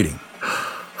 excavating, grading.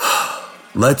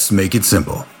 Let's make it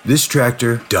simple. This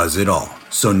tractor does it all.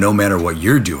 So no matter what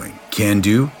you're doing, Can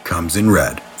Do comes in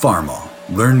red. Farmall.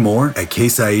 Learn more at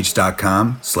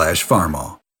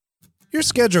caseih.com/farmall. Your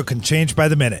schedule can change by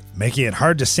the minute, making it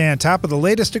hard to stay on top of the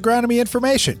latest agronomy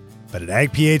information. But at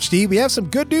Ag PhD, we have some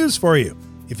good news for you.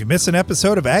 If you miss an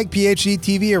episode of Ag PhD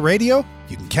TV or radio,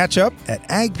 you can catch up at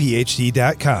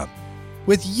agphd.com.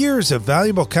 With years of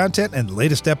valuable content and the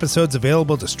latest episodes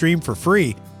available to stream for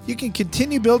free, you can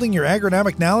continue building your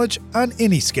agronomic knowledge on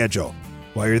any schedule.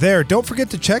 While you're there, don't forget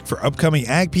to check for upcoming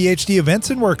Ag PhD events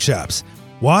and workshops.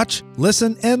 Watch,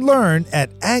 listen, and learn at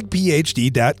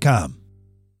agphd.com.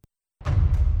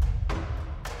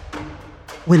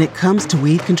 When it comes to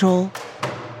weed control,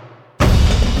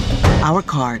 our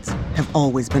cards have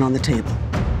always been on the table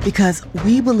because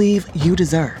we believe you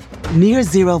deserve near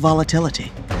zero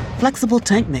volatility, flexible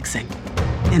tank mixing,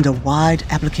 and a wide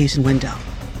application window.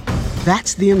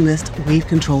 That's the Enlist weed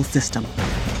control system,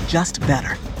 just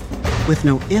better, with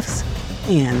no ifs,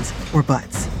 ands, or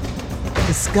buts.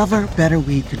 Discover better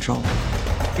weed control.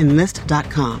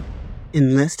 Enlist.com.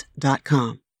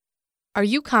 Enlist.com. Are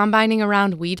you combining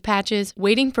around weed patches,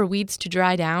 waiting for weeds to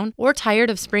dry down, or tired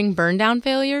of spring burn-down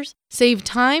failures? Save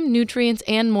time, nutrients,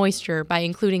 and moisture by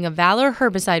including a Valor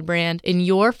herbicide brand in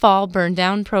your fall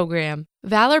burn-down program.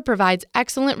 Valor provides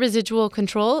excellent residual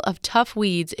control of tough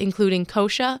weeds including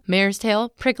kochia, mare's tail,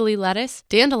 prickly lettuce,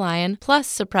 dandelion, plus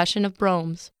suppression of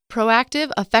bromes.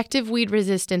 Proactive, effective weed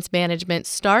resistance management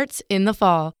starts in the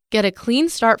fall. Get a clean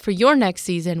start for your next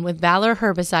season with Valor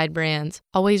herbicide brands.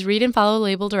 Always read and follow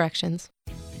label directions.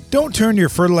 Don't turn your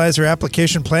fertilizer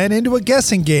application plan into a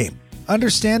guessing game.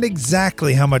 Understand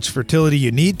exactly how much fertility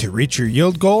you need to reach your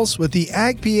yield goals with the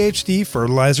Ag PhD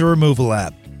Fertilizer Removal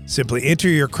app. Simply enter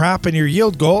your crop and your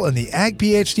yield goal, and the Ag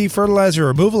PhD Fertilizer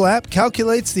Removal app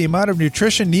calculates the amount of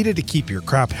nutrition needed to keep your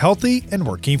crop healthy and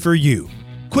working for you.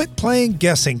 Quit playing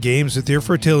guessing games with your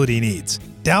fertility needs.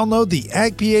 Download the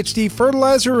Ag PhD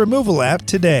Fertilizer Removal app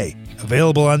today.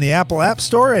 Available on the Apple App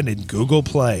Store and in Google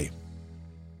Play.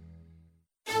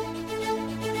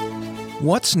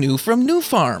 What's new from New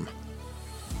Farm?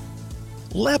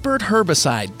 Leopard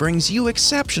herbicide brings you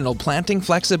exceptional planting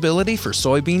flexibility for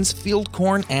soybeans, field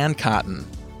corn, and cotton.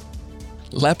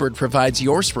 Leopard provides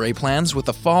your spray plans with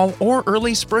a fall or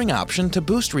early spring option to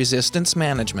boost resistance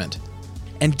management.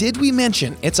 And did we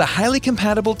mention it's a highly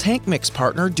compatible tank mix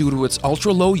partner due to its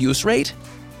ultra-low use rate?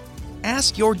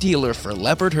 Ask your dealer for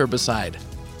Leopard herbicide.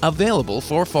 Available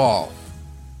for fall.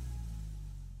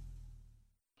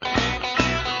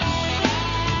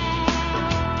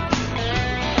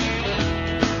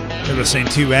 You're listening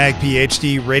to Ag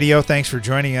PhD Radio. Thanks for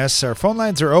joining us. Our phone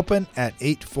lines are open at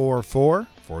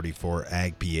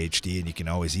 844-44-AG-PhD, and you can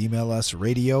always email us,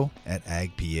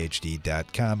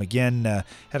 radio@agphd.com. Again,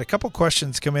 had a couple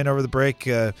questions come in over the break.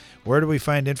 Where do we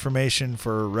find information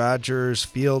for Rogers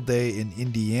Field Day in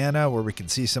Indiana, where we can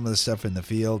see some of the stuff in the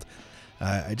field?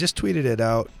 I just tweeted it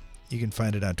out. You can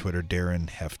find it on Twitter, Darren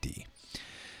Hefty.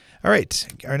 All right,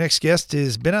 our next guest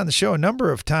has been on the show a number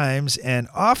of times, and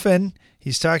often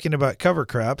he's talking about cover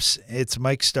crops. It's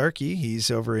Mike Starkey.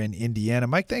 He's over in Indiana.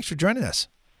 Mike, thanks for joining us.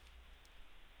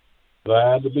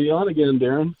 Glad to be on again,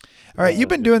 Darren. All right, you've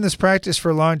been doing this practice for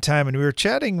a long time, and we were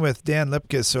chatting with Dan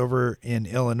Lipkus over in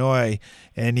Illinois,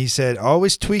 and he said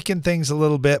always tweaking things a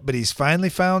little bit, but he's finally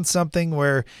found something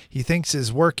where he thinks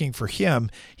is working for him.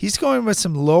 He's going with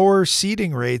some lower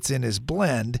seeding rates in his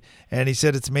blend, and he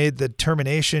said it's made the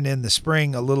termination in the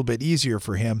spring a little bit easier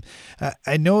for him.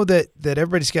 I know that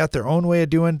everybody's got their own way of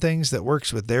doing things that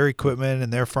works with their equipment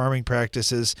and their farming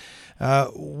practices.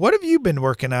 What have you been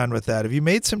working on with that? Have you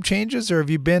made some changes, or have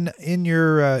you been in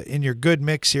your good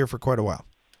mix here for quite a while?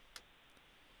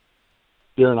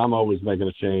 Darren, I'm always making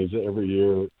a change every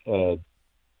year. If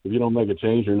you don't make a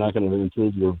change, you're not going to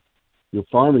improve your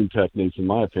farming techniques, in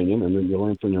my opinion, and then you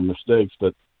learn from your mistakes.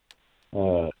 But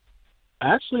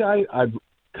actually, I've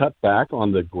cut back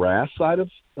on the grass side of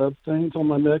things on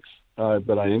my mix,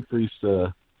 but I increased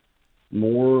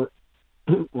more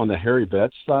on the hairy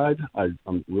vetch side.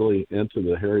 I'm really into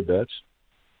the hairy vetch.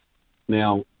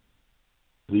 Now,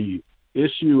 the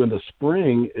issue in the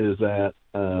spring is that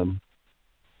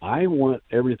I want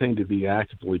everything to be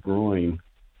actively growing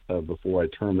before I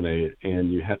terminate it,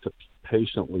 and you have to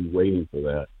patiently waiting for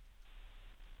that.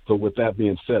 So with that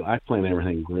being said, I plant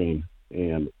everything green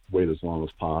and wait as long as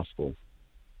possible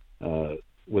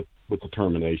with the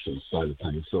termination side of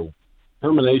things. So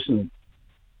termination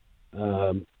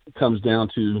comes down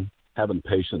to having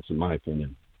patience, in my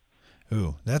opinion.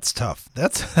 Ooh, that's tough.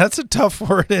 That's a tough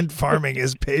word in farming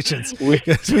is patience. we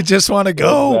just want to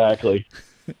go. Exactly.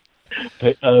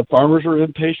 Farmers are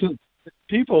impatient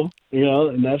people,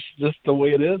 and that's just the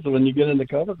way it is when you get into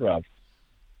cover crops.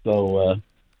 So,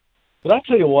 but I'll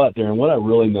tell you what, Darren, what I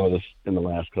really noticed in the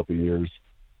last couple of years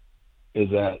is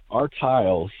that our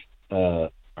tiles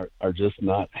are just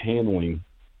not handling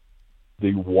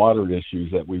the water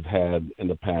issues that we've had in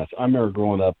the past. I remember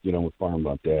growing up, with farming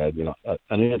my dad,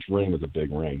 an inch rain was a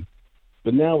big rain.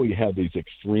 But now we have these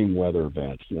extreme weather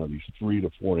events, these 3 to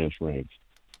 4 inch rains.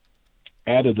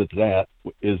 Added to that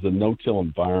is the no-till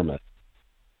environment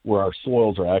where our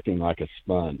soils are acting like a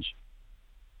sponge.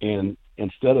 And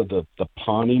instead of the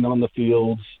ponding on the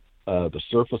fields, the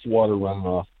surface water running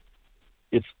off,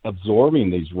 it's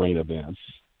absorbing these rain events.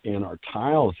 And our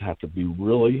tiles have to be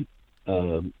really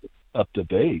up to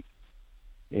date.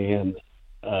 And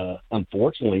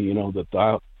unfortunately, the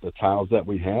tiles that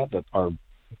we have that our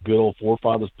good old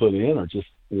forefathers put in are just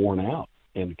worn out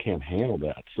and can't handle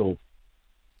that. So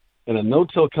in a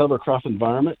no-till cover crop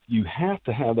environment, you have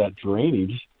to have that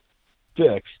drainage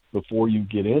fixed before you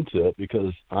get into it,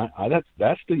 because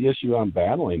that's the issue I'm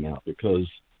battling now, because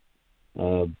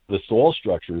the soil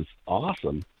structure is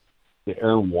awesome. The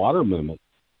air and water movement,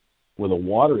 where the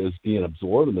water is being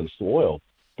absorbed in the soil,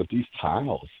 but these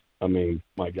tiles, I mean,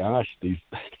 my gosh, these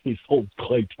old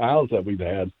clay tiles that we've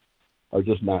had are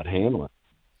just not handling.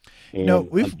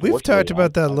 And we've talked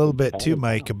about that a little bit too,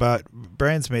 Mike. About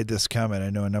Brian's made this comment, I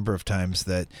know, a number of times,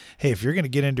 that hey, if you're going to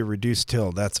get into reduced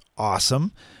till, that's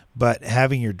awesome, but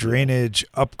having your drainage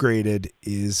upgraded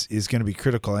is going to be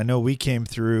critical. I know we came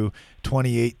through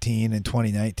 2018 and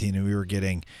 2019, and we were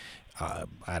getting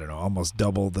almost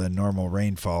double the normal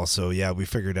rainfall. So yeah, we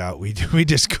figured out we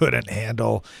just couldn't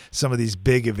handle some of these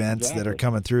big events that are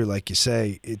coming through, like you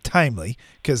say, timely,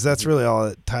 because that's really all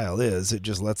a tile is. It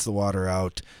just lets the water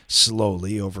out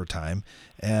slowly over time.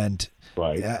 And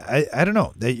right. I don't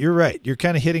know. You're right. You're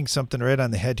kind of hitting something right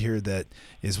on the head here that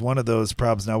is one of those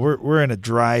problems. Now we're in a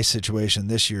dry situation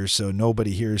this year, so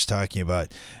nobody here is talking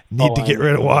about need to get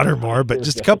rid of water more, but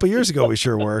just a couple years ago we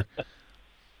sure were.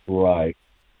 Right.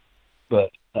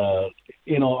 But,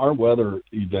 our weather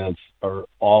events are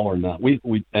all or not.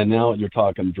 And now you're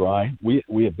talking dry.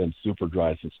 We have been super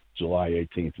dry since July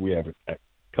 18th. We have a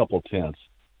couple tenths.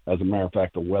 As a matter of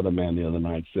fact, the weatherman the other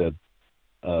night said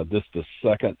this is the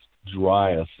second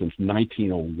driest since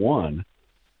 1901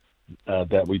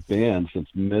 that we've been since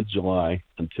mid-July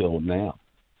until now.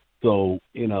 So,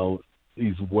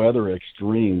 these weather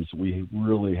extremes we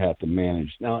really have to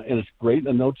manage. Now, and it's great in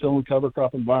a no-till and cover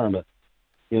crop environment,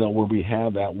 where we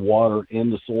have that water in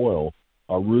the soil.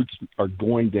 Our roots are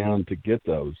going down to get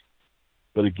those.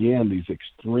 But again, these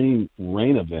extreme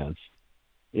rain events,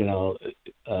 we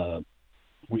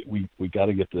got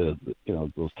to get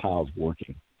those tiles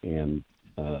working. And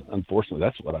unfortunately,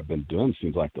 that's what I've been doing.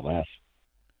 Seems like the last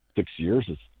 6 years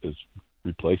is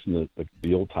replacing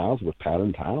the old tiles with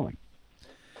pattern tiling.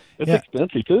 It's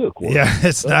expensive too, of course. Yeah,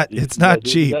 it's not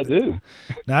cheap.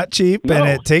 Not cheap, No. and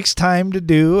it takes time to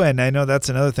do. And I know that's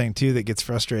another thing too that gets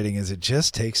frustrating is it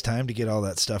just takes time to get all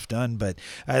that stuff done. But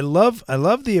I love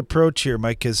the approach here,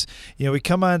 Mike, because we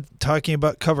come on talking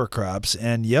about cover crops,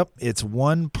 and it's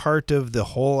one part of the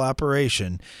whole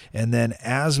operation. And then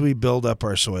as we build up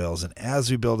our soils, and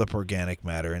as we build up organic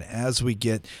matter, and as we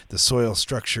get the soil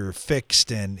structure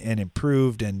fixed and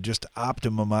improved and just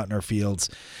optimum out in our fields,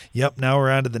 now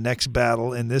we're on to the next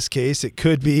battle. In this case, it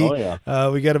could be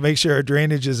we got to make sure our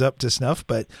drainage is up to snuff.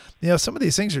 But some of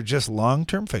these things are just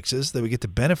long-term fixes that we get to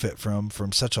benefit from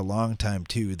such a long time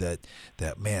too. That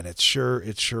man, it's sure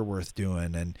worth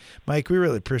doing. And Mike, we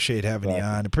really appreciate having you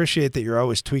on. Appreciate that you're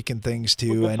always tweaking things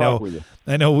too. I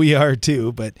know we are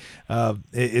too. But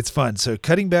it's fun. So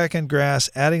cutting back on grass,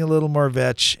 adding a little more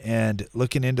vetch, and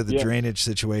looking into the drainage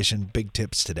situation. Big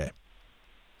tips today.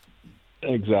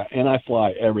 Exactly, and I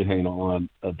fly everything on,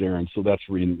 Darren. So that's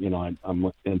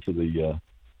I'm into the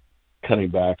cutting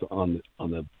back on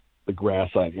the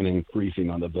grass side and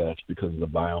increasing on the vetch because of the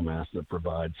biomass that it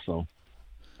provides. So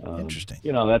interesting.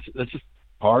 That's just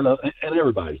part of, and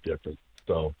everybody's different.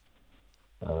 So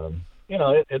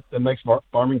it makes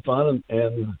farming fun,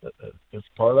 and it's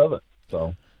part of it.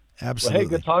 So absolutely. Well, hey,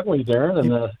 good talking with you, Darren,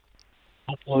 and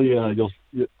hopefully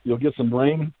you'll get some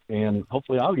rain, and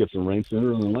hopefully I'll get some rain sooner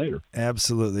than later.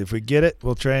 Absolutely. If we get it,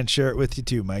 we'll try and share it with you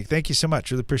too, Mike. Thank you so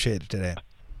much. Really appreciate it today.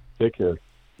 Take care.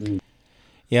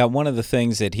 Yeah, one of the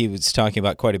things that he was talking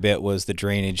about quite a bit was the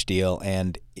drainage deal,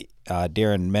 and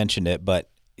Darren mentioned it, but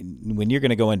when you're going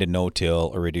to go into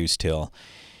no-till or reduced till,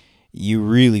 you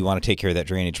really want to take care of that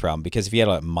drainage problem, because if you had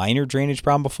a minor drainage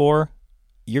problem before,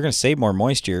 you're going to save more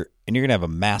moisture, and you're going to have a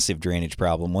massive drainage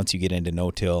problem once you get into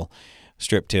no-till,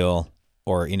 strip till,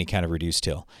 or any kind of reduced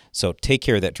till. So take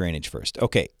care of that drainage first.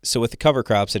 Okay, so with the cover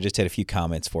crops, I just had a few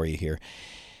comments for you here.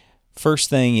 First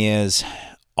thing is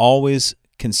always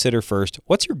consider first,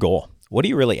 what's your goal? What are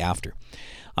you really after?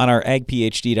 On our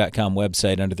agphd.com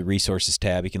website, under the resources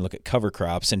tab, you can look at cover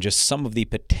crops, and just some of the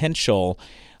potential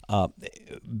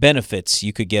benefits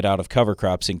you could get out of cover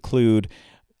crops include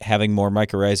having more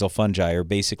mycorrhizal fungi, or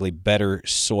basically better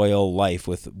soil life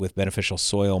with beneficial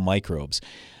soil microbes,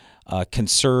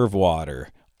 conserve water,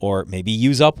 or maybe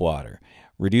use up water,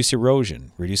 reduce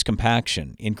erosion, reduce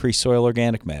compaction, increase soil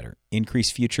organic matter, increase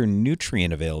future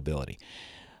nutrient availability,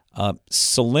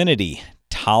 salinity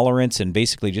tolerance, and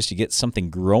basically just to get something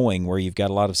growing where you've got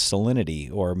a lot of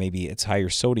salinity, or maybe it's higher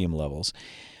sodium levels,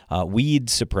 weed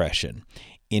suppression,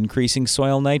 increasing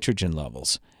soil nitrogen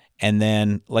levels. And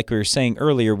then, like we were saying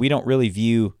earlier, we don't really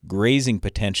view grazing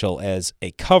potential as a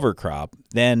cover crop.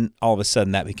 Then all of a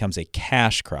sudden that becomes a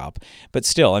cash crop. But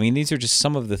still, I mean, these are just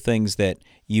some of the things that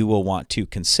you will want to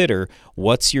consider.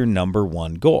 What's your number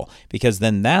one goal? Because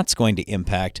then that's going to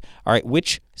impact, all right,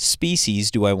 which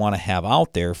species do I want to have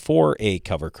out there for a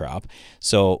cover crop?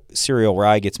 So cereal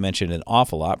rye gets mentioned an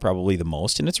awful lot, probably the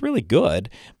most, and it's really good,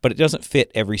 but it doesn't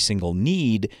fit every single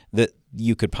need that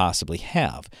you could possibly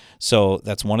have. So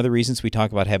that's one of the reasons we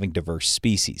talk about having diverse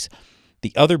species.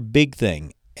 The other big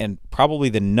thing, and probably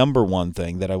the number one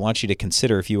thing that I want you to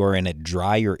consider if you are in a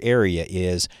drier area,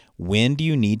 is when do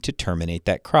you need to terminate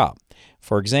that crop?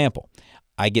 For example,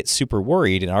 I get super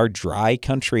worried in our dry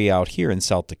country out here in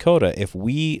South Dakota, if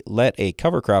we let a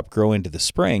cover crop grow into the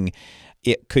spring,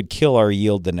 it could kill our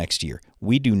yield the next year.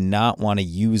 We do not want to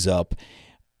use up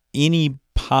any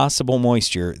possible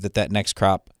moisture that next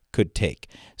crop could take.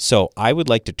 So I would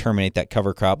like to terminate that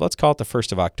cover crop. Let's call it the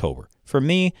 1st of October. For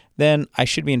me, then I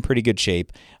should be in pretty good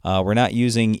shape. We're not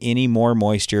using any more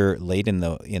moisture late in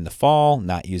the fall,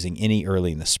 not using any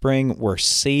early in the spring. We're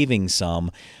saving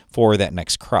some for that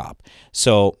next crop.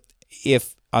 So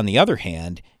if, on the other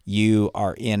hand, you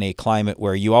are in a climate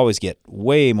where you always get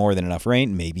way more than enough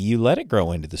rain, maybe you let it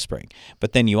grow into the spring.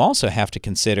 But then you also have to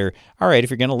consider, all right, if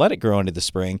you're going to let it grow into the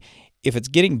spring, if it's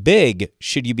getting big,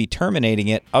 should you be terminating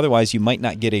it? Otherwise, you might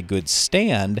not get a good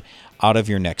stand out of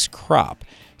your next crop.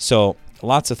 So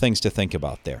lots of things to think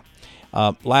about there.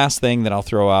 Last thing that I'll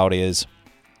throw out is,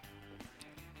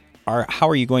 how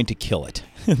are you going to kill it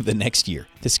the next year,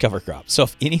 this cover crop? So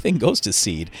if anything goes to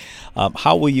seed,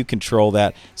 how will you control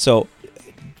that? So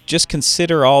just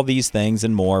consider all these things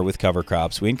and more with cover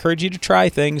crops. We encourage you to try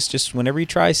things. Just whenever you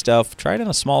try stuff, try it on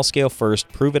a small scale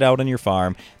first, prove it out on your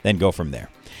farm, then go from there.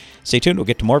 Stay tuned. We'll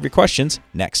get to more of your questions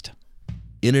next.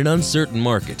 In an uncertain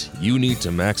market, you need to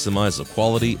maximize the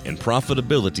quality and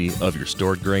profitability of your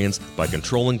stored grains by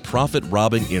controlling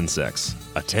profit-robbing insects.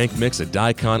 A tank mix of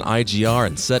Dicon IGR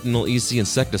and Sentinel EC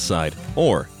insecticide,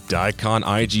 or Dicon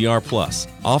IGR Plus,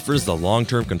 offers the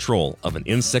long-term control of an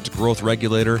insect growth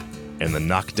regulator and the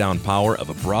knockdown power of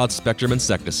a broad-spectrum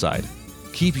insecticide.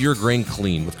 Keep your grain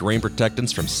clean with grain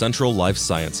protectants from Central Life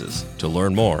Sciences. To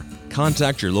learn more,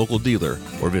 contact your local dealer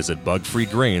or visit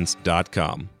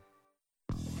bugfreegrains.com.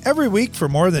 Every week for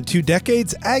more than 2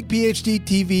 decades, Ag PhD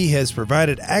TV has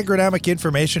provided agronomic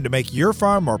information to make your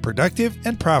farm more productive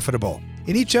and profitable.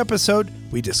 In each episode,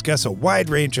 we discuss a wide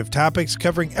range of topics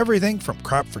covering everything from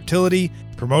crop fertility,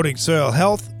 promoting soil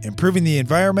health, improving the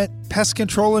environment, pest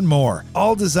control, and more,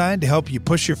 all designed to help you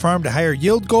push your farm to higher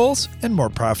yield goals and more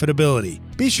profitability.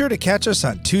 Be sure to catch us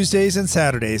on Tuesdays and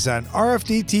Saturdays on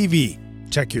RFD TV.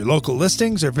 Check your local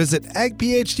listings or visit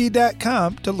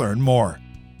agphd.com to learn more.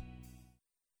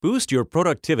 Boost your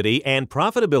productivity and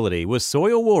profitability with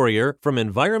Soil Warrior from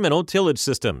Environmental Tillage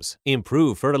Systems.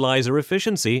 Improve fertilizer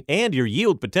efficiency and your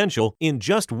yield potential in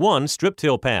just one strip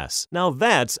till pass. Now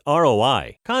that's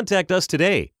ROI. Contact us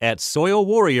today at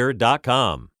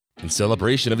soilwarrior.com. In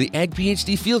celebration of the Ag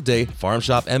PhD Field Day, Farm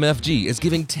Shop MFG is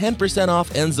giving 10%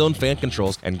 off End Zone fan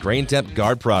controls and Grain Temp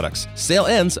Guard products. Sale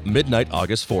ends midnight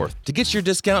August 4th. To get your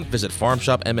discount, visit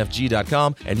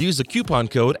farmshopmfg.com and use the coupon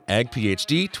code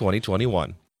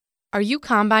AGPHD2021. Are you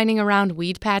combining around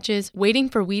weed patches, waiting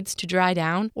for weeds to dry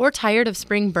down, or tired of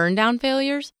spring burn down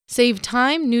failures? Save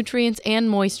time, nutrients, and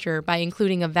moisture by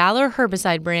including a Valor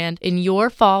herbicide brand in your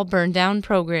fall burn down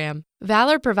program.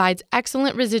 Valor provides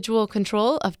excellent residual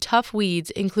control of tough weeds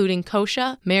including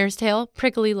kochia, mare's tail,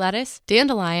 prickly lettuce,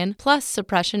 dandelion, plus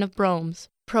suppression of bromes.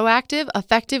 Proactive,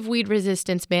 effective weed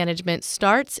resistance management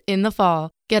starts in the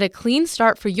fall. Get a clean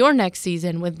start for your next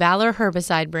season with Valor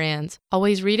herbicide brands.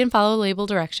 Always read and follow label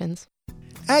directions.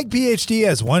 Ag PhD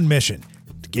has one mission: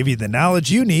 to give you the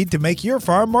knowledge you need to make your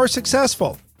farm more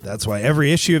successful. That's why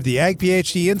every issue of the Ag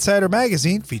PhD Insider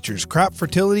magazine features crop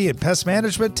fertility and pest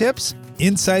management tips,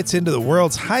 insights into the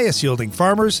world's highest yielding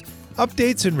farmers,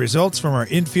 updates and results from our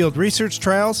in-field research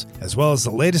trials, as well as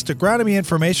the latest agronomy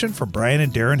information from Brian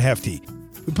and Darren Hefty.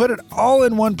 We put it all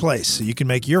in one place so you can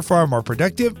make your farm more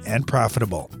productive and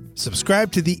profitable.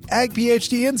 Subscribe to the Ag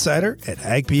PhD Insider at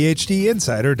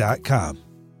agphdinsider.com.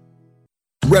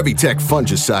 Revitec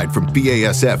fungicide from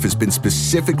BASF has been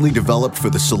specifically developed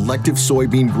for the selective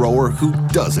soybean grower who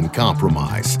doesn't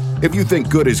compromise. If you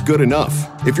think good is good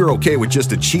enough, if you're okay with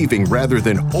just achieving rather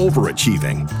than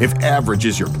overachieving, if average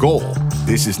is your goal,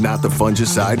 this is not the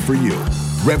fungicide for you.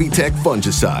 Revitec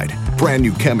fungicide, brand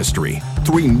new chemistry,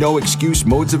 3 no-excuse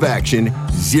modes of action,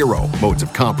 0 modes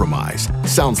of compromise.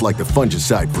 Sounds like the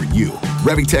fungicide for you.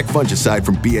 Revitec fungicide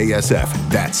from BASF.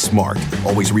 That's smart.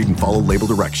 Always read and follow label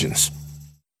directions.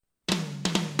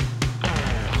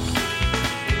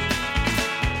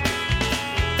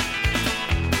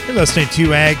 You're listening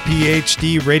to Ag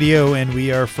PhD Radio, and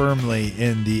we are firmly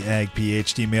in the Ag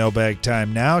PhD mailbag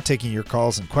time now, taking your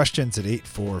calls and questions at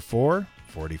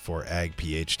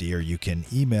 844-44-AG-PhD, or you can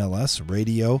email us,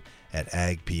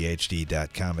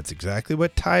 radio@agphd.com. It's exactly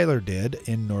what Tyler did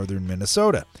in northern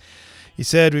Minnesota. He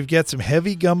said, we've got some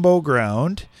heavy gumbo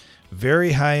ground,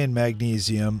 very high in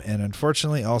magnesium, and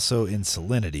unfortunately also in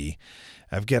salinity.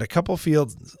 I've got a couple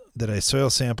fields that I soil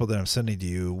sampled that I'm sending to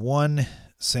you. One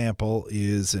sample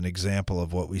is an example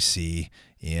of what we see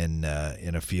in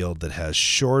a field that has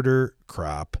shorter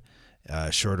crop,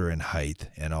 shorter in height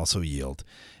and also yield,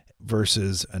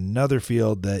 versus another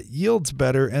field that yields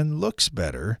better and looks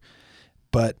better,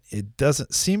 but it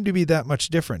doesn't seem to be that much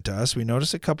different to us. We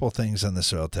noticed a couple of things on the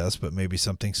soil test, but maybe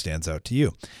something stands out to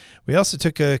you. We also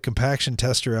took a compaction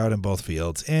tester out in both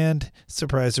fields, and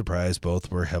surprise, surprise, both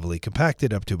were heavily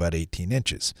compacted up to about 18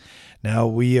 inches. Now,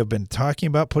 we have been talking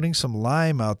about putting some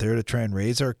lime out there to try and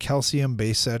raise our calcium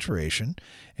base saturation,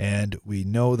 and we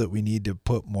know that we need to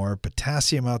put more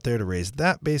potassium out there to raise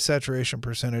that base saturation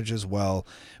percentage as well,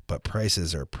 but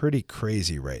prices are pretty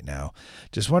crazy right now.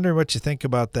 Just wondering what you think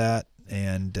about that,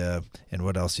 and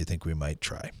what else you think we might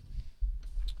try.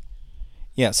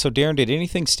 Yeah, so Darren, did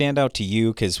anything stand out to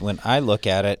you? Because when I look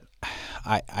at it,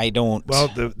 I don't... Well,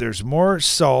 there's more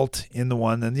salt in the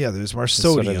one than the other. There's more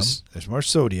sodium. There's more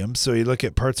sodium. So you look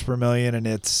at parts per million, and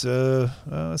it's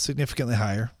significantly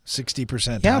higher, 60%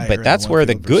 higher. Yeah, but that's where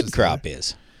the good crop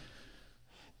is.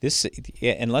 This,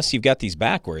 unless you've got these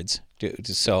backwards.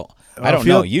 So I don't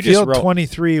know. You just field wrote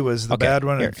 23 was the bad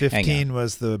one, and 15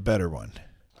 was the better one.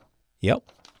 Yep.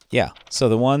 Yeah. So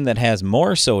the one that has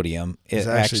more sodium is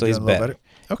actually better.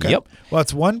 Okay. Yep. Well,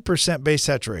 it's 1% base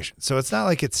saturation, so it's not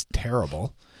like it's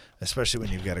terrible, especially when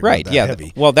you've got to go that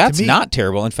heavy. Well, that's not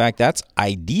terrible. In fact, that's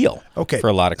ideal. For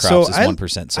a lot of crops is 1%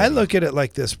 sodium. I look at it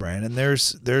like this, Brian, and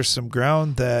there's some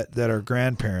ground that our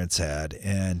grandparents had,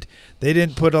 and they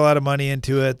didn't put a lot of money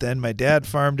into it. Then my dad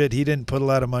farmed it; he didn't put a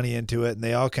lot of money into it, and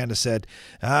they all kind of said,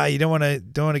 you don't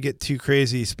want to get too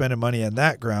crazy spending money on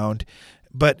that ground.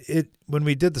 But when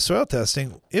we did the soil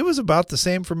testing, it was about the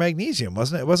same for magnesium,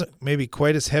 wasn't it? It wasn't maybe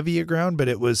quite as heavy a ground, but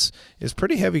it was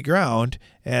pretty heavy ground.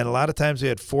 And a lot of times we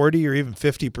had 40 or even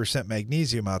 50%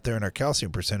 magnesium out there, and our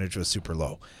calcium percentage was super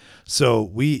low. So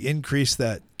we increased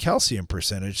that calcium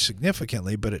percentage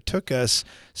significantly, but it took us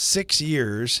 6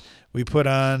 years. We put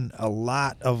on a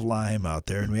lot of lime out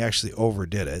there, and we actually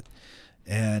overdid it.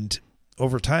 And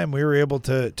over time, we were able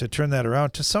to turn that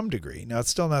around to some degree. Now,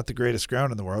 it's still not the greatest ground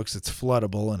in the world because it's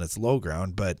floodable and it's low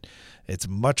ground, but it's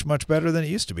much, much better than it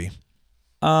used to be.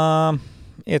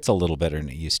 It's a little better than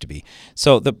it used to be.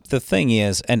 So the thing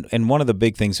is, and one of the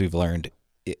big things we've learned,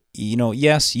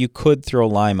 yes, you could throw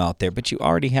lime out there, but you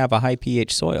already have a high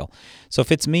pH soil. So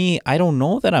if it's me, I don't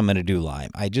know that I'm going to do lime.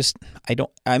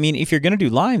 I mean, if you're going to do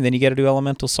lime, then you got to do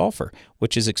elemental sulfur,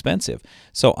 which is expensive.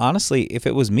 So honestly, if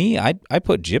it was me, I'd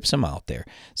put gypsum out there.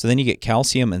 So then you get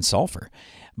calcium and sulfur.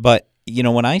 But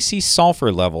when I see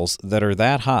sulfur levels that are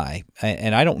that high,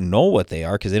 and I don't know what they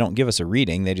are because they don't give us a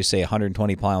reading, they just say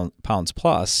 120 pounds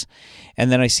plus,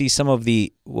 and then I see some of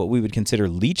what we would consider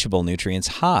leachable nutrients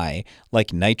high,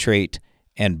 like nitrate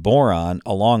and boron,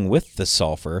 along with the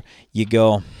sulfur, you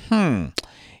go,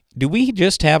 do we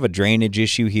just have a drainage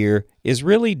issue here? Is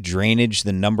really drainage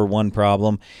the number one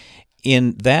problem?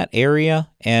 In that area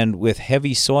and with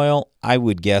heavy soil, I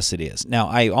would guess it is. Now,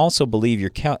 I also believe your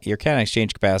cation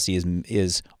exchange capacity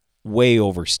is way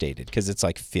overstated because it's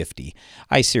like 50.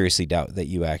 I seriously doubt that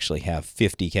you actually have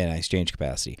 50 cation exchange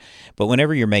capacity. But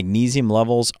whenever your magnesium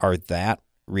levels are that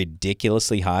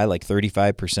ridiculously high, like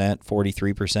 35%,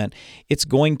 43%, it's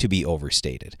going to be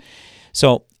overstated.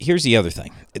 So here's the other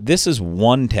thing. This is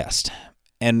one test.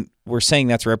 And we're saying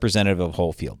that's representative of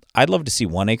whole field. I'd love to see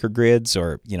 1 acre grids,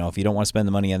 or if you don't want to spend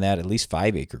the money on that, at least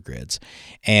 5 acre grids,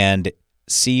 and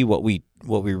see what we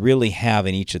really have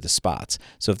in each of the spots.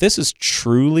 So if this is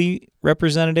truly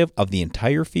representative of the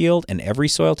entire field and every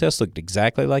soil test looked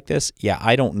exactly like this,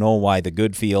 I don't know why the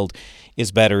good field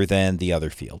is better than the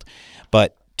other field.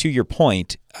 But to your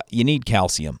point, you need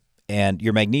calcium, and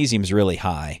your magnesium is really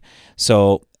high.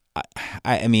 So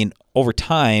I mean, over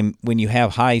time, when you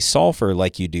have high sulfur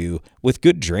like you do, with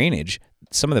good drainage,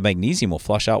 some of the magnesium will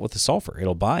flush out with the sulfur.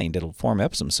 It'll bind. It'll form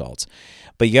Epsom salts.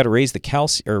 But you got to raise the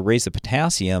calcium or raise the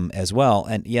potassium as well.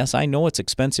 And yes, I know it's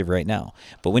expensive right now,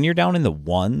 but when you're down in the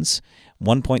ones,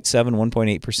 1.7,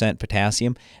 1.8%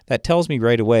 potassium, that tells me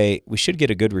right away we should get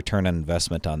a good return on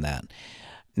investment on that.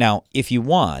 Now, if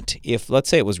let's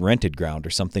say it was rented ground or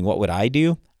something, what would I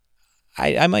do?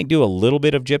 I might do a little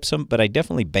bit of gypsum, but I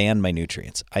definitely ban my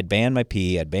nutrients. I'd ban my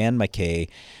P, I'd ban my K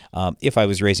if I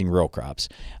was raising row crops.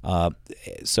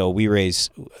 So we raise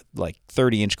like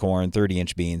 30-inch corn,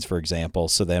 30-inch beans, for example,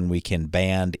 so then we can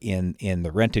ban in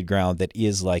the rented ground that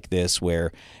is like this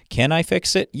where, can I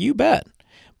fix it? You bet.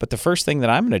 But the first thing that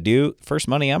I'm going to do, first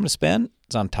money I'm going to spend,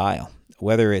 is on tile.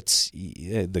 Whether it's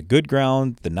the good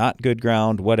ground, the not good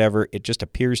ground, whatever, it just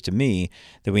appears to me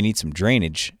that we need some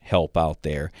drainage help out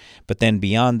there. But then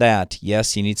beyond that,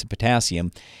 yes, you need some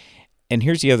potassium. And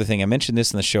here's the other thing. I mentioned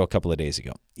this in the show a couple of days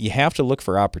ago. You have to look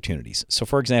for opportunities. So,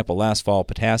 for example, last fall,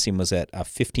 potassium was at a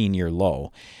 15-year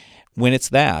low. When it's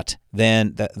that,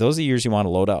 then those are the years you want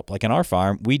to load up. Like on our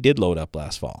farm, we did load up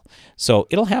last fall. So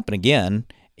it'll happen again.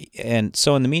 And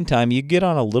so in the meantime, you get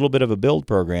on a little bit of a build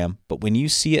program, but when you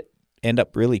see it end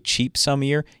up really cheap some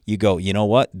year, you go, you know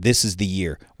what? This is the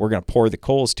year. We're going to pour the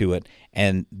coals to it,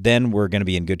 and then we're going to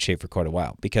be in good shape for quite a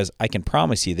while. Because I can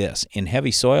promise you this, in heavy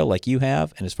soil like you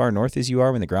have, and as far north as you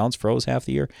are when the ground's froze half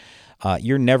the year,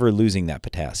 you're never losing that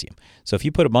potassium. So if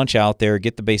you put a bunch out there,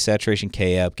 get the base saturation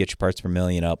K up, get your parts per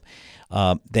million up,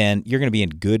 then you're going to be in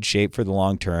good shape for the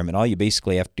long term, and all you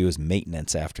basically have to do is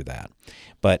maintenance after that.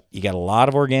 But you got a lot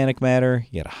of organic matter,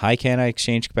 you got a high cation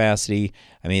exchange capacity.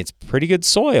 I mean, it's pretty good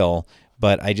soil,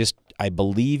 but I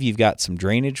believe you've got some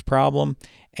drainage problem.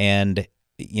 And,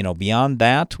 beyond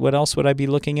that, what else would I be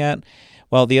looking at?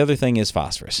 Well, the other thing is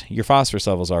phosphorus. Your phosphorus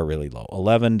levels are really low,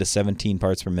 11 to 17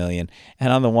 parts per million.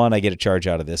 And on the one, I get a charge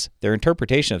out of this. Their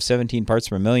interpretation of 17 parts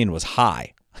per million was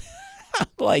high. I'm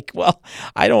like, well,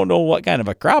 I don't know what kind of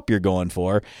a crop you're going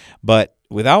for, but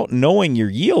without knowing your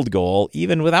yield goal,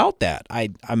 even without that,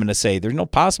 I'm going to say there's no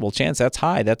possible chance that's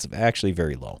high. That's actually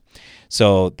very low.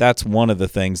 So that's one of the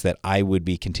things that I would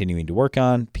be continuing to work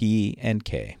on, P and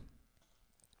K.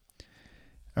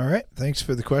 All right. Thanks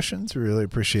for the questions. We really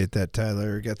appreciate that,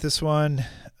 Tyler. Got this one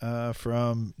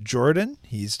from Jordan.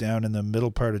 He's down in the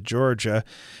middle part of Georgia.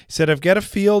 He said, I've got a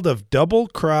field of double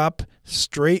crop,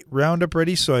 straight Roundup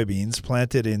Ready soybeans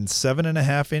planted in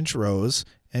 7.5-inch rows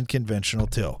and conventional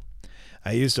till.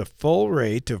 I used a full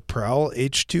rate of Prowl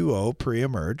H2O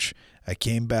pre-emerge. I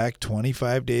came back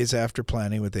 25 days after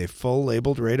planting with a full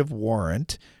labeled rate of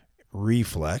Warrant,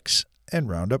 Reflex, and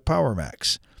Roundup Power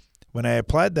Max. When I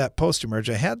applied that post-emerge,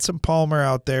 I had some Palmer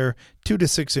out there 2 to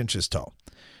 6 inches tall.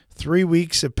 3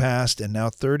 weeks have passed, and now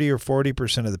 30 or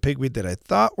 40% of the pigweed that I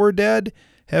thought were dead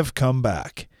have come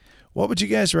back. What would you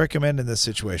guys recommend in this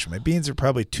situation? My beans are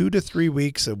probably 2 to 3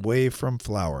 weeks away from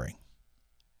flowering.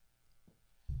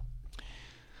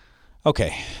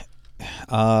 Okay.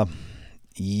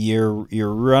 You're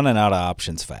running out of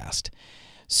options fast.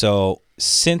 So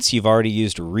since you've already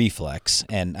used Reflex,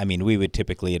 and I mean, we would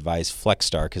typically advise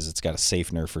FlexStar because it's got a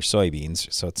safener for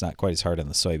soybeans, so it's not quite as hard on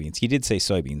the soybeans. He did say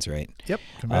soybeans, right? Yep,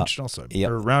 conventional soybeans.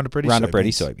 Yep. Or Roundup Ready Roundup soybeans.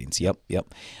 Ready soybeans,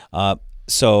 yep.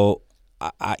 So,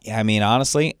 I mean,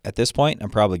 honestly, at this point, I'm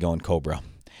probably going Cobra.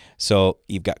 So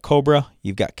you've got Cobra,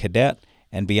 you've got Cadet,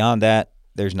 and beyond that,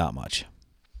 there's not much.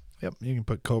 Yep, you can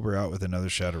put Cobra out with another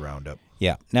shot of Roundup.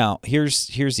 Yeah. Now, here's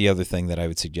the other thing that I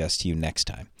would suggest to you next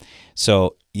time.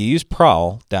 So you use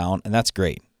Prowl down, and that's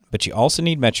great. But you also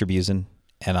need Metribuzin,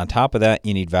 and on top of that,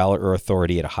 you need Valor or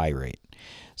Authority at a high rate.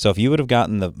 So if you would have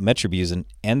gotten the Metribuzin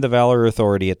and the Valor or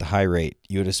Authority at the high rate,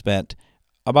 you would have spent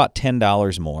about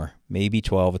 $10 more, maybe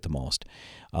 $12 at the most.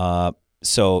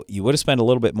 So you would have spent a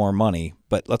little bit more money,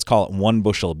 but let's call it 1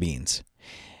 bushel of beans.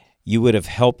 You would have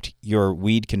helped your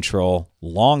weed control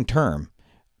long-term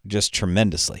just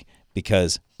tremendously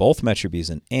because both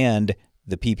Metribuzin and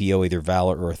the PPO, either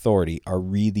Valor or Authority, are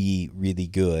really, really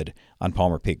good on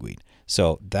Palmer pigweed.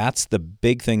 So that's the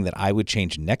big thing that I would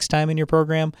change next time in your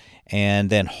program. And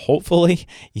then hopefully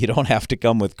you don't have to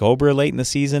come with Cobra late in the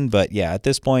season. But yeah, at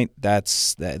this point,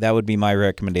 that would be my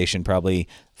recommendation. Probably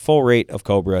full rate of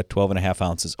Cobra, 12.5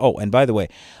 ounces. Oh, and by the way,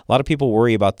 a lot of people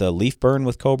worry about the leaf burn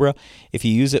with Cobra. If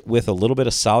you use it with a little bit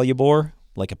of Solubor,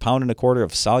 like 1.25 pounds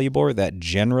of Solubor, that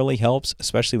generally helps,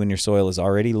 especially when your soil is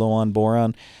already low on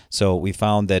boron. So we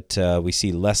found that we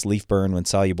see less leaf burn when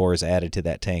Solubor is added to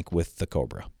that tank with the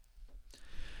Cobra.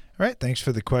 All right, thanks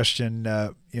for the question.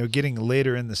 Getting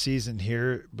later in the season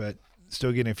here, but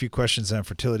still getting a few questions on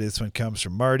fertility. This one comes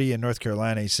from Marty in North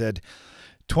Carolina. He said,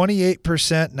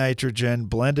 28% nitrogen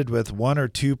blended with 1 or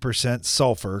 2%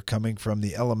 sulfur coming from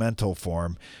the elemental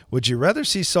form. Would you rather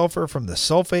see sulfur from the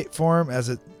sulfate form as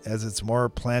it's more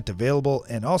plant available?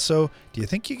 And also, do you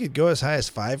think you could go as high as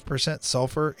 5%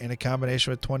 sulfur in a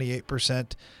combination with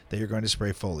 28% that you're going to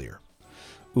spray foliar?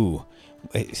 Ooh.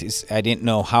 I didn't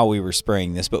know how we were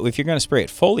spraying this, but if you're going to spray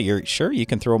it foliar, sure, you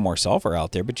can throw more sulfur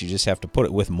out there, but you just have to put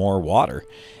it with more water.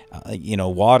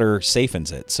 Water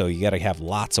safens it, so you got to have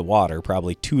lots of water,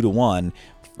 probably 2 to 1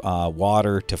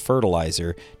 water to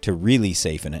fertilizer to really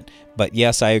safen it. But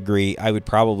yes, I agree. I would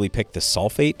probably pick the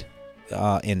sulfate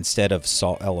instead of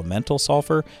elemental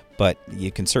sulfur, but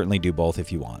you can certainly do both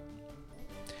if you want.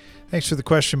 Thanks for the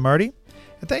question, Marty.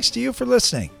 And thanks to you for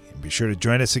listening. And be sure to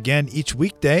join us again each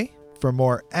weekday for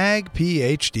more Ag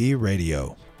PhD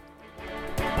Radio.